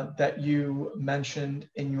that you mentioned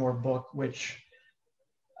in your book, which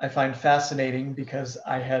I find fascinating because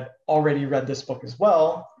I had already read this book as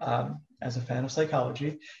well, as a fan of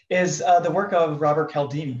psychology, is the work of Robert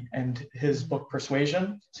Cialdini and his book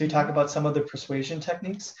Persuasion. So you talk about some of the persuasion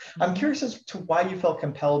techniques. I'm curious as to why you felt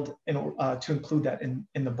compelled to include that in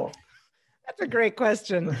the book. That's a great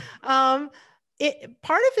question. Part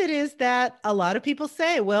of it is that a lot of people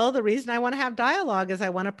say, well, the reason I want to have dialogue is I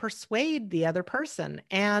want to persuade the other person.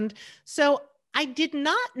 And so I did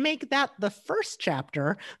not make that the first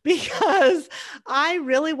chapter, because I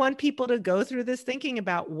really want people to go through this thinking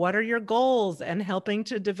about what are your goals, and helping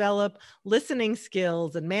to develop listening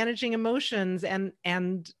skills and managing emotions,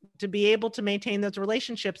 and to be able to maintain those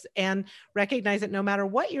relationships, and recognize that no matter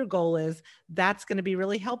what your goal is, that's going to be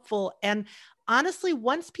really helpful. And honestly,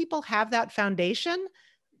 once people have that foundation,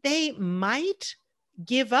 they might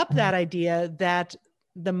give up that idea that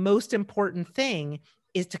the most important thing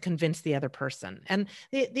is to convince the other person. And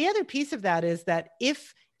the other piece of that is that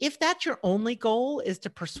if that's your only goal, is to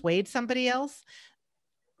persuade somebody else,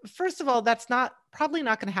 first of all, that's probably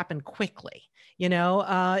not going to happen quickly,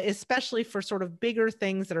 especially for sort of bigger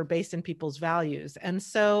things that are based in people's values. And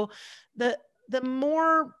so the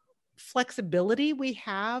more flexibility we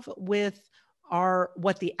have with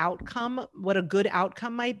what a good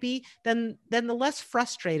outcome might be, then the less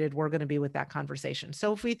frustrated we're going to be with that conversation.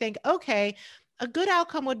 So if we think, okay, a good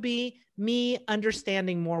outcome would be me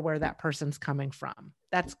understanding more where that person's coming from,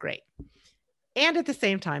 that's great. And at the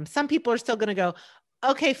same time, some people are still going to go,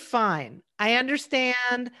 okay, fine, I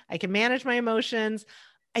understand, I can manage my emotions,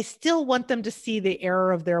 I still want them to see the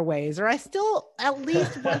error of their ways, or I still at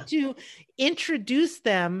least want to introduce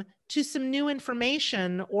them to some new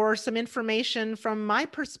information, or some information from my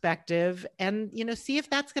perspective, and see if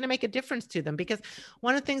that's going to make a difference to them. Because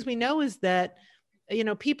one of the things we know is that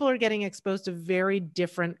people are getting exposed to very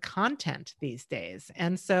different content these days.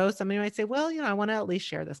 And so somebody might say, well, I want to at least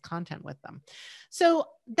share this content with them. So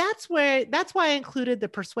that's why I included the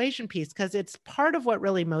persuasion piece, because it's part of what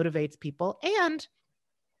really motivates people. And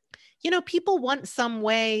people want some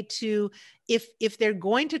way to, if they're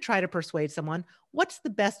going to try to persuade someone, what's the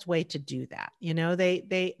best way to do that?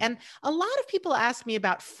 And a lot of people ask me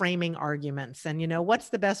about framing arguments and, what's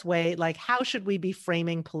the best way, like, how should we be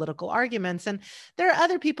framing political arguments? And there are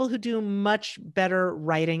other people who do much better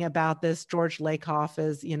writing about this. George Lakoff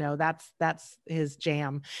is, that's his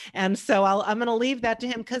jam. And so I'm going to leave that to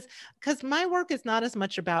him, because my work is not as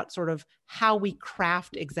much about sort of how we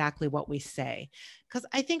craft exactly what we say. Because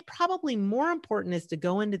I think probably more important is to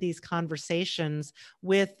go into these conversations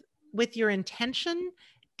with your intention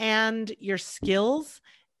and your skills.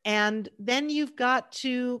 And then you've got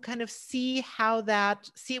to kind of see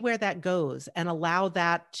where that goes, and allow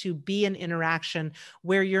that to be an interaction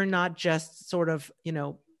where you're not just sort of,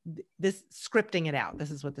 this scripting it out. This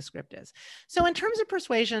is what the script is. So in terms of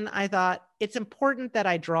persuasion, I thought it's important that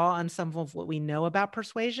I draw on some of what we know about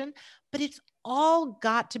persuasion, but it's all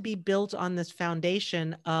got to be built on this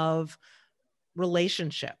foundation of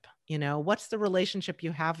relationship. What's the relationship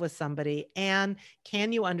you have with somebody, and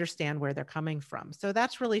can you understand where they're coming from? So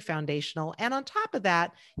that's really foundational. And on top of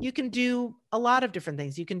that, you can do a lot of different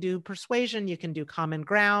things. You can do persuasion, you can do common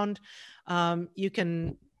ground, you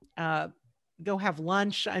can go have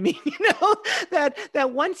lunch. I mean,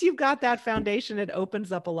 that once you've got that foundation, it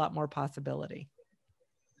opens up a lot more possibility.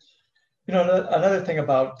 Another thing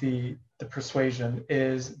about the persuasion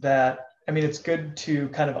is that, it's good to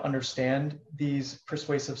kind of understand these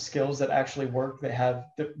persuasive skills that actually work. They have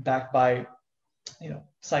backed by,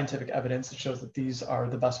 scientific evidence that shows that these are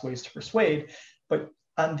the best ways to persuade. But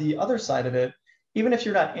on the other side of it, even if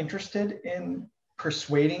you're not interested in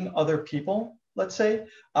persuading other people, let's say,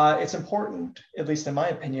 it's important, at least in my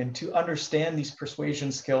opinion, to understand these persuasion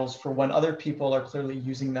skills for when other people are clearly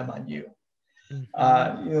using them on you.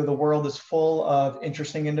 Mm-hmm. The world is full of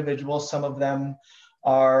interesting individuals. Some of them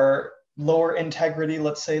are lower integrity,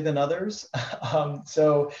 let's say, than others.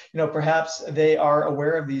 So perhaps they are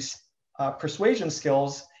aware of these persuasion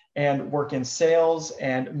skills and work in sales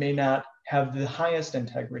and may not have the highest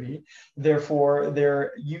integrity. Therefore,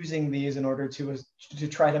 they're using these in order to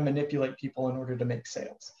try to manipulate people in order to make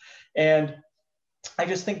sales. And I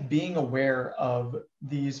just think being aware of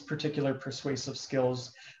these particular persuasive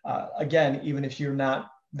skills, again, even if you're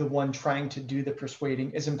not the one trying to do the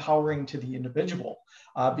persuading, is empowering to the individual,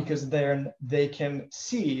 because then they can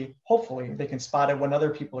see, hopefully they can spot it when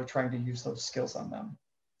other people are trying to use those skills on them.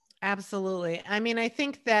 Absolutely. I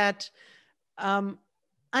think that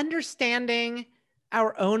understanding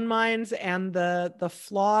our own minds and the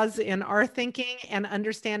flaws in our thinking, and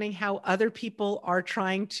understanding how other people are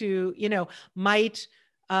trying to, might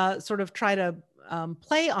sort of try to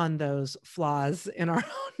play on those flaws in our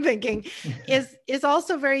own thinking is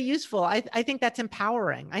also very useful. I think that's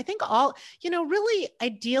empowering. I think really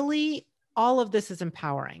ideally, all of this is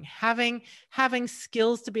empowering. Having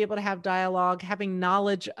skills to be able to have dialogue, having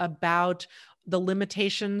knowledge about the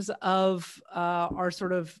limitations of our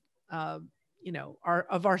sort of,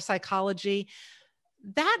 our psychology,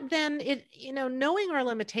 that then knowing our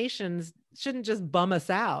limitations shouldn't just bum us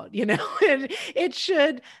out, it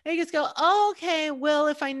should make us go, oh, okay, well,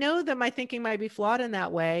 if I know that my thinking might be flawed in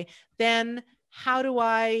that way, then how do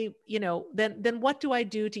I, then what do I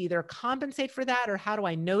do to either compensate for that, or how do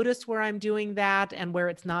I notice where I'm doing that and where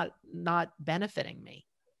it's not benefiting me?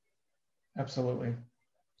 Absolutely.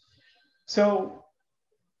 So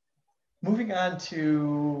moving on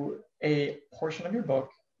to a portion of your book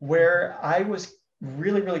where I was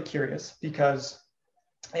really, really curious, because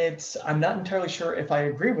I'm not entirely sure if I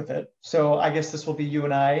agree with it. So I guess this will be you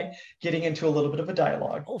and I getting into a little bit of a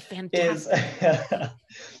dialogue. Oh, fantastic.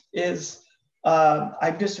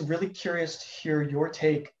 I'm just really curious to hear your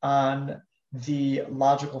take on the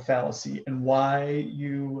logical fallacy, and why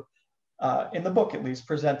you, in the book at least,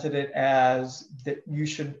 presented it as that you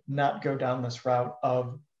should not go down this route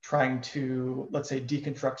of trying to, let's say,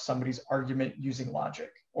 deconstruct somebody's argument using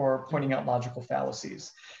logic or pointing out logical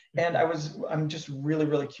fallacies. And I'm just really,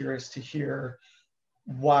 really curious to hear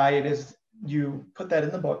why it is you put that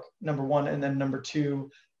in the book, number one, and then number two,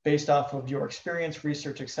 based off of your experience,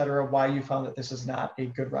 research, et cetera, why you found that this is not a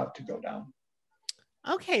good route to go down.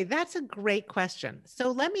 Okay, that's a great question.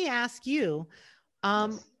 So let me ask you,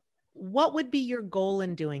 what would be your goal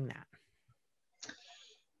in doing that?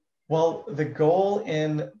 Well, the goal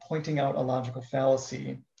in pointing out a logical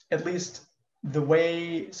fallacy, at least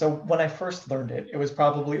so when I first learned it, it was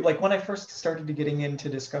probably like when I first started getting into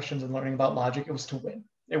discussions and learning about logic, it was to win.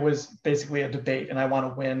 It was basically a debate, and I want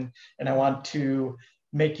to win, and I want to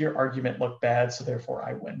make your argument look bad, so therefore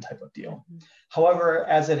I win type of deal. Mm-hmm. However,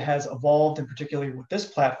 as it has evolved, and particularly with this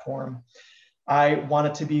platform, I want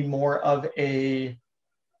it to be more of a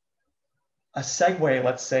segue,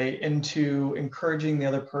 let's say, into encouraging the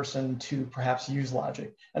other person to perhaps use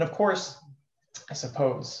logic. And of course, I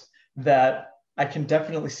suppose that I can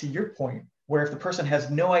definitely see your point, where if the person has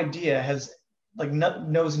no idea,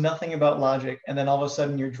 knows nothing about logic, and then all of a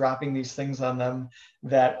sudden you're dropping these things on them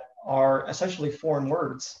that are essentially foreign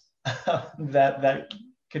words that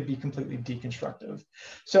could be completely deconstructive.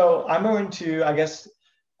 So I'm going to, I guess,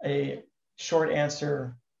 a short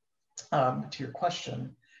answer to your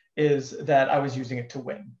question is that I was using it to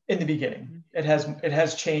win in the beginning. It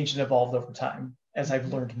has changed and evolved over time as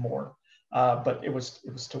I've learned more, but it was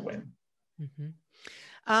to win.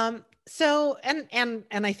 Mm-hmm. So, and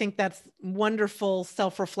I think that's wonderful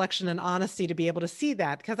self-reflection and honesty to be able to see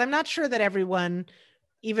that, because I'm not sure that everyone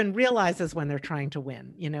even realizes when they're trying to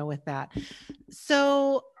win, with that.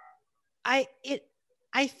 So I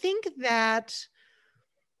think that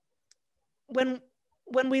when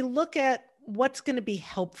we look at what's going to be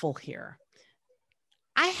helpful here,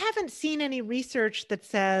 I haven't seen any research that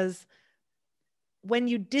says when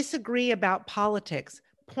you disagree about politics,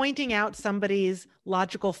 pointing out somebody's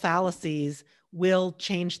logical fallacies will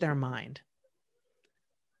change their mind.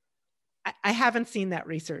 I haven't seen that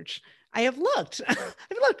research. I have looked.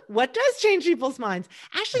 What does change people's minds?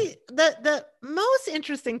 Actually, the most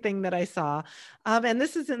interesting thing that I saw, and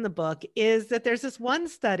this is in the book, is that there's this one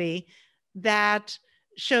study that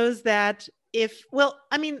shows that there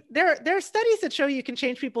are studies that show you can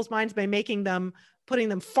change people's minds by putting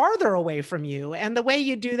them farther away from you. And the way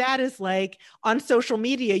you do that is like on social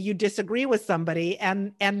media, you disagree with somebody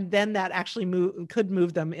and then that actually could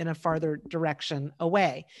move them in a farther direction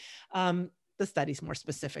away. The study's more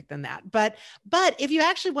specific than that. But if you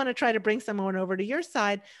actually want to try to bring someone over to your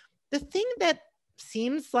side, the thing that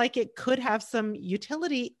seems like it could have some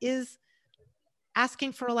utility is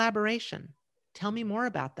asking for elaboration. Tell me more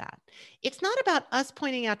about that. It's not about us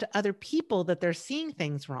pointing out to other people that they're seeing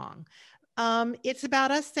things wrong. It's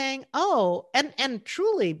about us saying, oh, and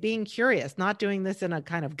truly being curious, not doing this in a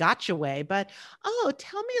kind of gotcha way, but, oh,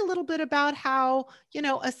 tell me a little bit about how,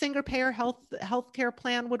 a single payer healthcare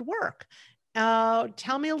plan would work.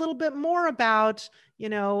 Tell me a little bit more about,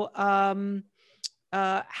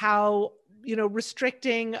 how,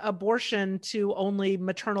 restricting abortion to only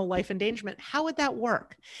maternal life endangerment, how would that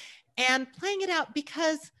work? And playing it out,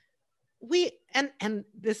 because and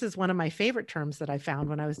this is one of my favorite terms that I found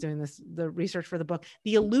when I was doing the research for the book,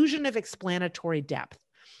 the illusion of explanatory depth.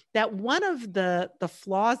 That one of the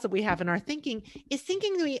flaws that we have in our thinking is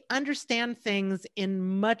thinking that we understand things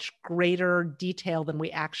in much greater detail than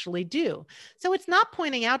we actually do. So it's not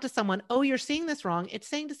pointing out to someone, oh, you're seeing this wrong. It's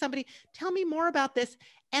saying to somebody, tell me more about this,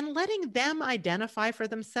 and letting them identify for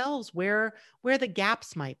themselves where the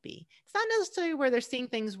gaps might be. It's not necessarily where they're seeing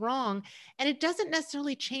things wrong, and it doesn't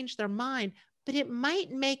necessarily change their mind, but it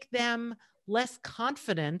might make them less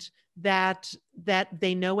confident that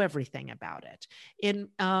they know everything about it.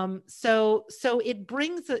 So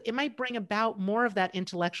it might bring about more of that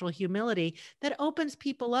intellectual humility that opens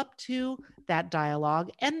people up to that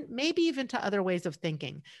dialogue and maybe even to other ways of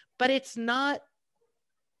thinking. But it's not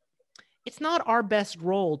our best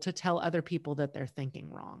role to tell other people that they're thinking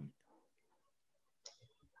wrong.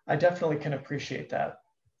 I definitely can appreciate that.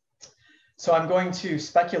 So I'm going to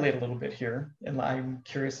speculate a little bit here, and I'm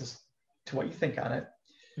curious as to what you think on it.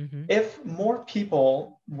 Mm-hmm. If more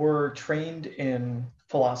people were trained in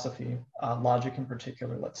philosophy, logic in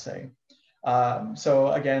particular, let's say,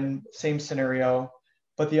 so again, same scenario,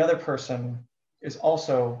 but the other person is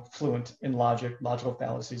also fluent in logic, logical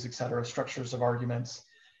fallacies, et cetera, structures of arguments,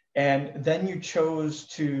 and then you chose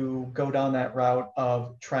to go down that route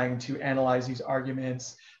of trying to analyze these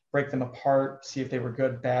arguments, break them apart, see if they were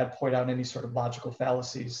good, bad, point out any sort of logical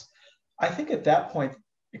fallacies. I think at that point,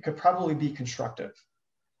 it could probably be constructive,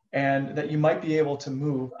 and that you might be able to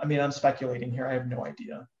move. I mean, I'm speculating here. I have no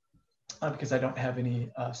idea because I don't have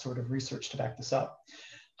any sort of research to back this up.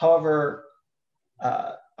 However,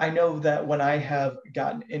 I know that when I have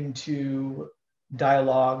gotten into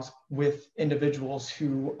dialogues with individuals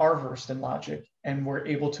who are versed in logic and were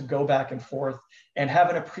able to go back and forth and have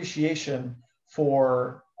an appreciation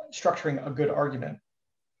for structuring a good argument,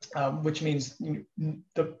 which means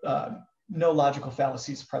no logical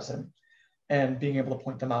fallacies present and being able to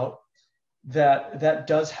point them out, that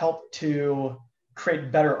does help to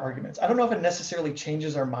create better arguments. I don't know if it necessarily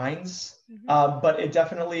changes our minds, but it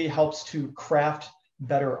definitely helps to craft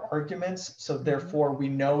better arguments. So therefore we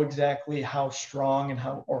know exactly how strong and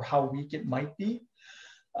how weak it might be.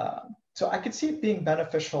 So I could see it being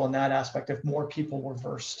beneficial in that aspect if more people were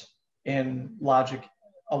versed in logic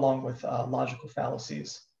along with logical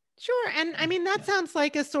fallacies. Sure. And I mean, that sounds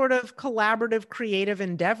like a sort of collaborative, creative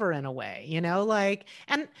endeavor in a way,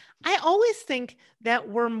 and I always think that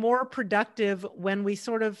we're more productive when we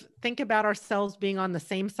sort of think about ourselves being on the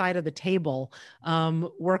same side of the table,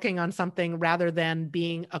 working on something rather than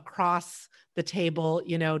being across the table,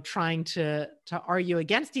 trying to argue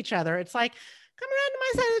against each other. It's like, come around to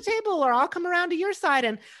my side of the table, or I'll come around to your side,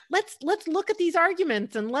 and let's look at these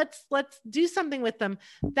arguments and let's do something with them.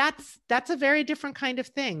 That's a very different kind of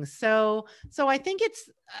thing. So I think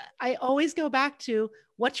I always go back to,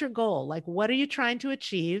 what's your goal? Like, what are you trying to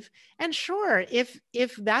achieve? And sure, if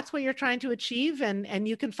that's what you're trying to achieve and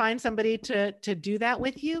you can find somebody to do that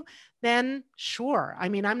with you, then sure. I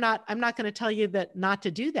mean, I'm not going to tell you that not to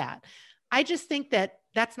do that. I just think that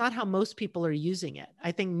that's not how most people are using it.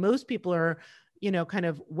 I think most people are, kind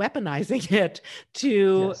of weaponizing it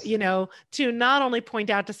to, Yes. To not only point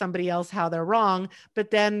out to somebody else how they're wrong, but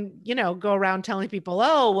then, go around telling people,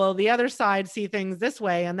 oh, well, the other side see things this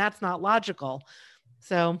way, and that's not logical.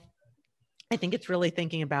 So I think it's really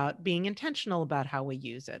thinking about being intentional about how we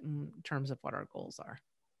use it in terms of what our goals are.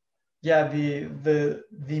 Yeah, the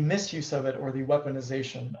misuse of it, or the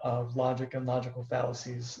weaponization of logic and logical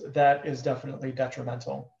fallacies, that is definitely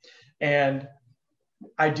detrimental. And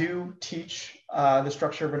I do teach the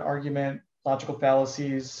structure of an argument, logical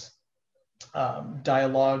fallacies,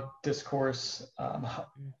 dialogue, discourse, how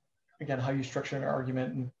you structure an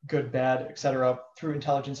argument, and good, bad, etc., through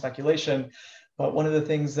intelligent speculation. But one of the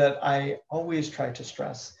things that I always try to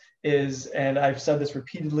stress is, and I've said this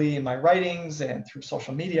repeatedly in my writings and through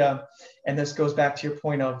social media, and this goes back to your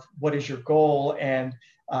point of what is your goal, and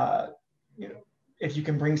if you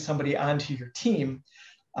can bring somebody onto your team.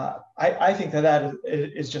 I think that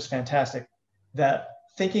is just fantastic. That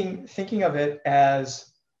thinking of it as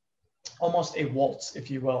almost a waltz, if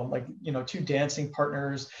you will, like, two dancing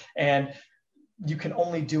partners, and you can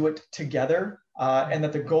only do it together. And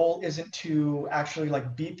that the goal isn't to actually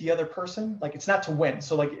like beat the other person. Like, it's not to win.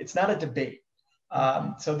 So like, it's not a debate.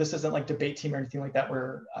 So this isn't like debate team or anything like that,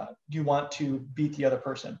 where you want to beat the other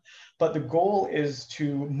person. But the goal is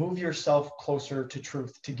to move yourself closer to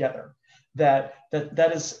truth together. That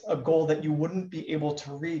is a goal that you wouldn't be able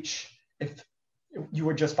to reach if you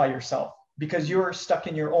were just by yourself, because you're stuck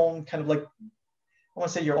in your own kind of like, I want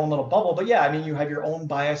to say your own little bubble, but yeah, I mean, you have your own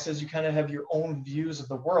biases, you kind of have your own views of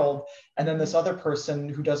the world. And then this other person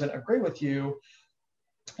who doesn't agree with you,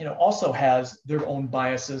 also has their own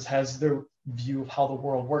biases, has their view of how the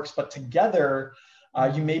world works. But together,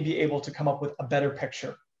 you may be able to come up with a better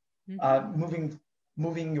picture,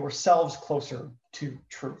 moving yourselves closer to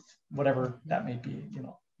truth, whatever that may be,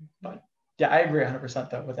 But yeah, I agree 100%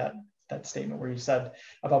 though with that statement where you said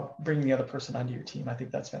about bringing the other person onto your team. I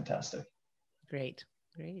think that's fantastic. Great.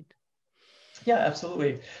 Yeah,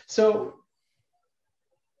 absolutely. So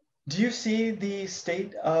do you see the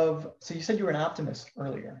state of, so you said you were an optimist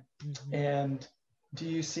earlier, and do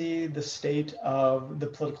you see the state of the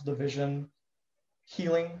political division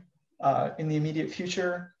healing in the immediate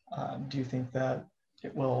future? Do you think that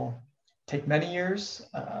it will take many years?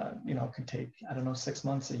 Could take, 6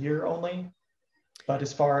 months, a year only. But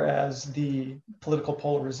as far as the political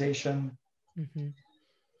polarization,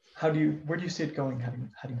 where do you see it going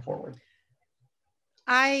heading forward?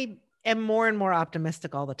 I am more and more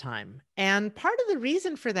optimistic all the time. And part of the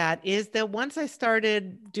reason for that is that once I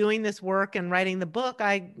started doing this work and writing the book,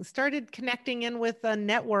 I started connecting in with a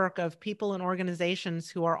network of people and organizations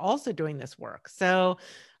who are also doing this work. So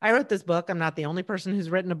I wrote this book. I'm not the only person who's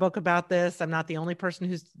written a book about this. I'm not the only person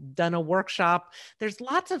who's done a workshop. There's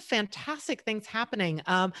lots of fantastic things happening.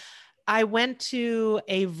 I went to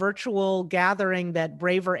a virtual gathering that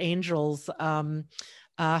Braver Angels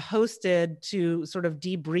hosted to sort of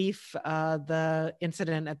debrief the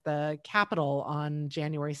incident at the Capitol on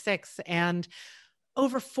January 6th, and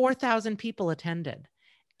over 4,000 people attended.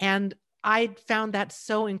 And I found that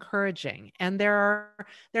so encouraging. And there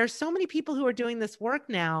are so many people who are doing this work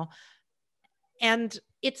now, and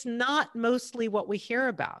it's not mostly what we hear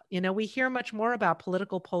about. We hear much more about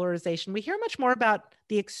political polarization. We hear much more about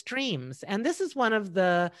the extremes. And this is one of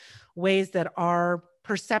the ways that our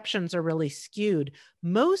perceptions are really skewed.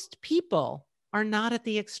 Most people are not at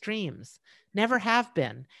the extremes, never have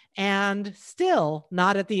been, and still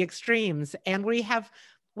not at the extremes. And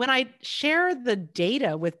when I share the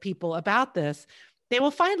data with people about this, they will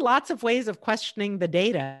find lots of ways of questioning the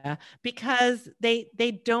data because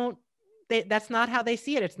that's not how they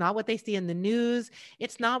see it. It's not what they see in the news.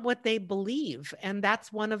 It's not what they believe. And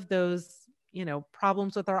that's one of those,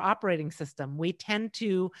 problems with our operating system. We tend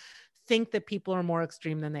to think that people are more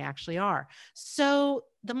extreme than they actually are. So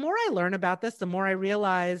the more I learn about this, the more I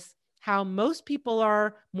realize how most people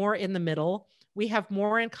are more in the middle. We have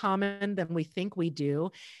more in common than we think we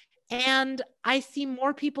do. And I see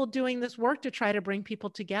more people doing this work to try to bring people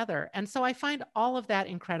together. And so I find all of that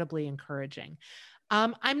incredibly encouraging.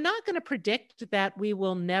 I'm not going to predict that we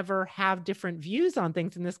will never have different views on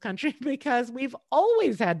things in this country because we've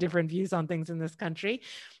always had different views on things in this country.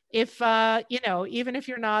 If, even if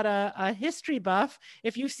you're not a history buff,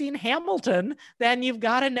 if you've seen Hamilton, then you've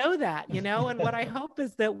got to know that, and what I hope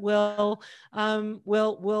is that we'll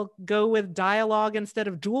go with dialogue instead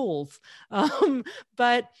of duels.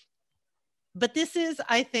 But this is,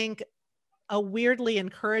 I think, a weirdly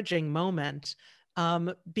encouraging moment.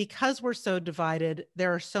 Because we're so divided,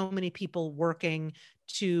 there are so many people working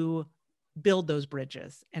to build those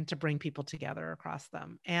bridges and to bring people together across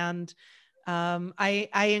them. And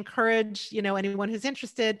I encourage, anyone who's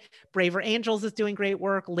interested. Braver Angels is doing great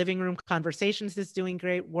work. Living Room Conversations is doing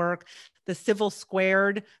great work. The Civil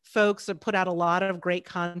Squared folks have put out a lot of great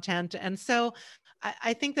content. And so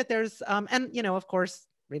I think that there's, of course,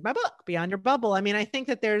 read my book, Beyond Your Bubble. I mean, I think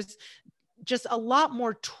that there's just a lot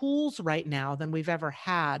more tools right now than we've ever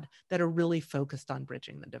had that are really focused on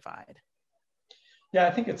bridging the divide. Yeah,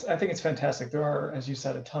 I think it's fantastic. There are, as you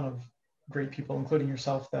said, a ton of great people, including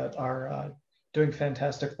yourself, that are doing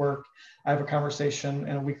fantastic work. I have a conversation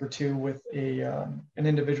in a week or two with an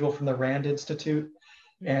individual from the Rand Institute,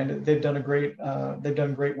 and they've done great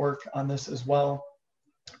work on this as well.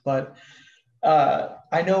 But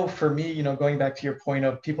I know for me, going back to your point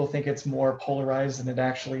of people think it's more polarized than it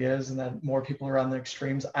actually is, and that more people are on the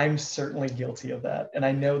extremes. I'm certainly guilty of that. And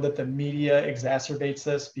I know that the media exacerbates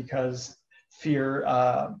this because fear,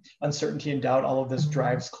 uncertainty, and doubt, all of this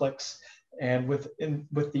drives clicks. And with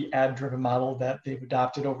the ad-driven model that they've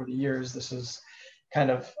adopted over the years, this is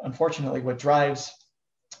kind of, unfortunately, what drives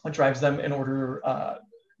them in order,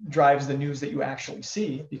 drives the news that you actually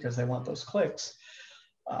see because they want those clicks.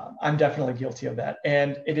 I'm definitely guilty of that.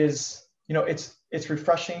 And it is, it's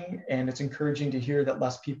refreshing and it's encouraging to hear that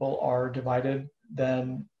less people are divided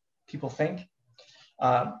than people think.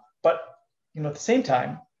 But, at the same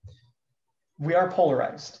time, we are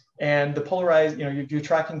polarized. And the polarized, you're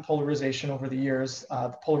tracking polarization over the years.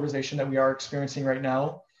 The polarization that we are experiencing right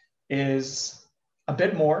now is a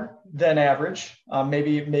bit more than average.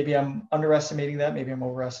 Maybe I'm underestimating that. Maybe I'm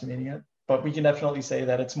overestimating it. But we can definitely say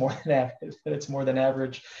that it's more than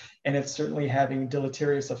average, and it's certainly having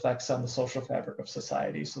deleterious effects on the social fabric of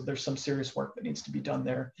society. So there's some serious work that needs to be done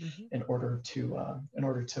there in order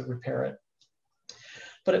to repair it.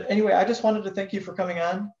 But anyway, I just wanted to thank you for coming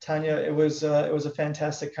on, Tanya. It was a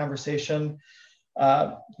fantastic conversation.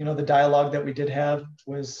 The dialogue that we did have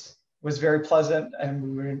was very pleasant,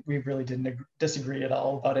 and we really didn't disagree at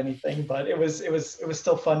all about anything. But it was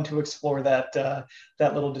still fun to explore that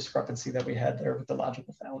little discrepancy that we had there with the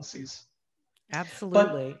logical fallacies.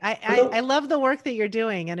 Absolutely. I love the work that you're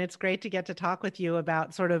doing, and it's great to get to talk with you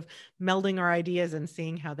about sort of melding our ideas and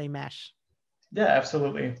seeing how they mesh. Yeah,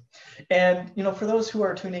 absolutely. And, for those who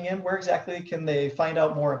are tuning in, where exactly can they find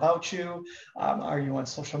out more about you? Are you on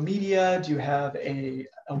social media? Do you have a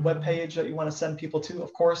webpage that you want to send people to?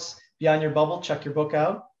 Of course, Beyond Your Bubble, check your book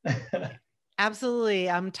out. Absolutely.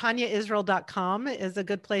 TanyaIsrael.com is a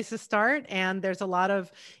good place to start. And there's a lot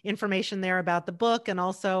of information there about the book. And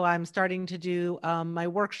also I'm starting to do my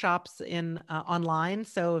workshops online.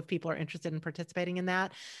 So if people are interested in participating in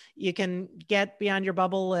that, you can get Beyond Your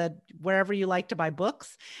Bubble at wherever you like to buy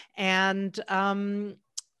books. And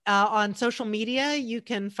on social media, you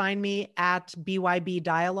can find me at BYB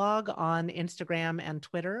Dialogue on Instagram and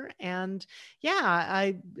Twitter. And yeah,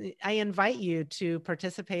 I invite you to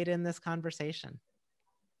participate in this conversation.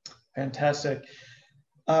 Fantastic.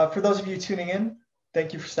 For those of you tuning in,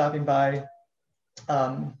 thank you for stopping by.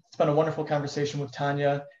 It's been a wonderful conversation with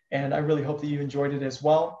Tanya, and I really hope that you enjoyed it as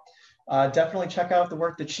well. Definitely check out the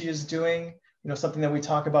work that she is doing. Something that we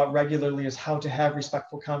talk about regularly is how to have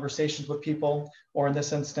respectful conversations with people, or in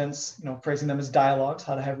this instance, phrasing them as dialogues,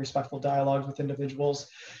 how to have respectful dialogues with individuals.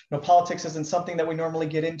 Politics isn't something that we normally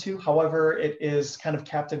get into. However, it is kind of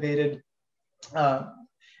captivated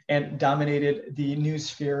and dominated the news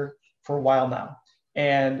sphere for a while now.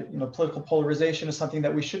 And, political polarization is something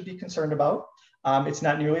that we should be concerned about. It's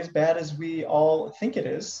not nearly as bad as we all think it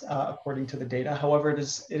is, according to the data. However, it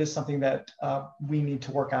is something that we need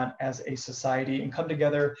to work on as a society and come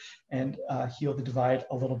together and heal the divide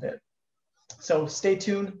a little bit. So stay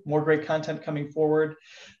tuned, more great content coming forward.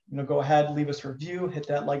 Go ahead, leave us a review, hit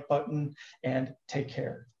that like button, and take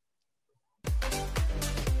care.